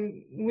things.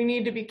 And we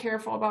need to be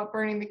careful about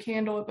burning the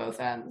candle at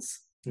both ends.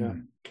 Yeah.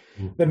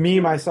 The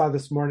meme I saw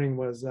this morning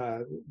was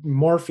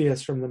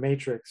Morpheus from The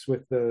Matrix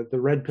with the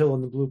red pill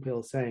and the blue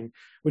pill saying,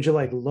 would you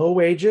like low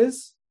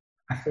wages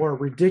or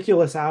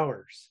ridiculous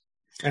hours?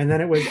 And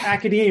then it was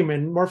academia,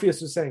 and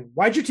Morpheus was saying,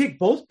 why'd you take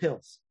both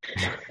pills?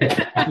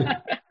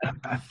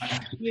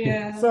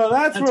 Yeah. So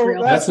that's where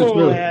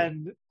we'll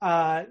end.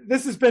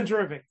 This has been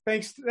terrific.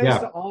 Thanks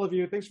to all of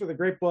you. Thanks for the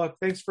great book.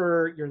 Thanks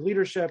for your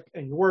leadership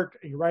and your work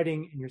and your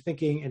writing and your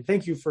thinking. And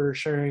thank you for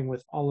sharing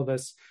with all of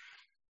us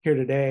here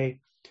today.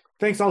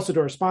 Thanks also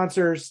to our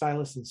sponsors,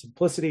 Stylus and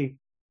Simplicity.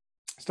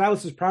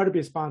 Stylus is proud to be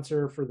a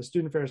sponsor for the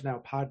Student Affairs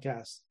Now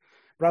podcast.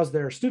 Browse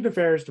their student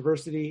affairs,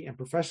 diversity, and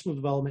professional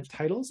development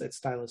titles at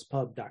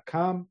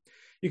styluspub.com.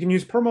 You can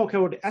use promo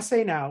code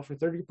SANOW for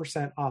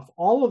 30% off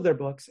all of their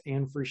books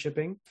and free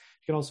shipping.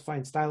 You can also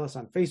find Stylus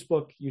on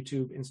Facebook,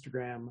 YouTube,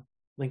 Instagram,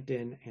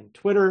 LinkedIn, and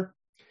Twitter.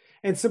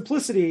 And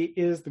Simplicity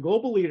is the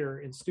global leader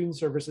in student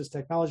services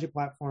technology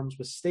platforms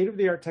with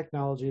state-of-the-art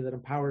technology that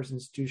empowers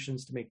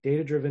institutions to make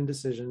data-driven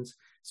decisions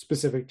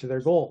specific to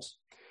their goals.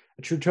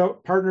 A true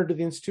partner to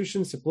the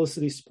institution,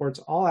 Simplicity supports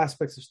all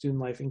aspects of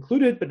student life,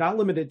 included but not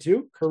limited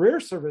to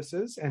career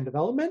services and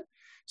development,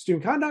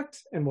 student conduct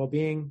and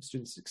well-being,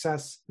 student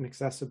success, and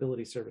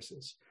accessibility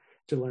services.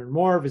 To learn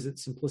more, visit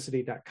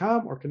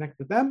simplicity.com or connect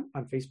with them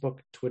on Facebook,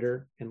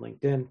 Twitter, and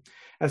LinkedIn.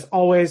 As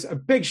always, a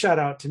big shout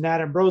out to Nat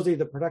Ambrosi,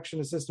 the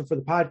production assistant for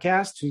the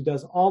podcast, who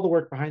does all the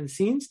work behind the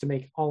scenes to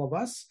make all of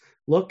us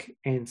look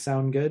and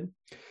sound good.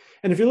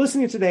 And if you're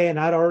listening today and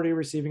not already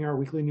receiving our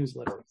weekly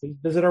newsletter, please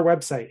visit our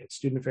website at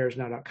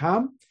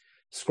studentaffairsnow.com.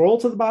 Scroll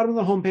to the bottom of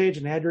the homepage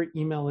and add your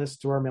email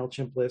list to our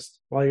MailChimp list.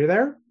 While you're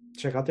there,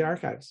 check out the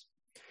archives.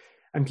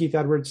 I'm Keith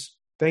Edwards.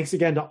 Thanks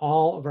again to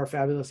all of our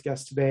fabulous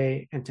guests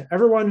today and to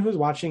everyone who's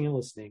watching and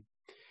listening.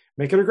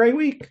 Make it a great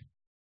week.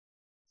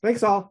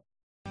 Thanks all.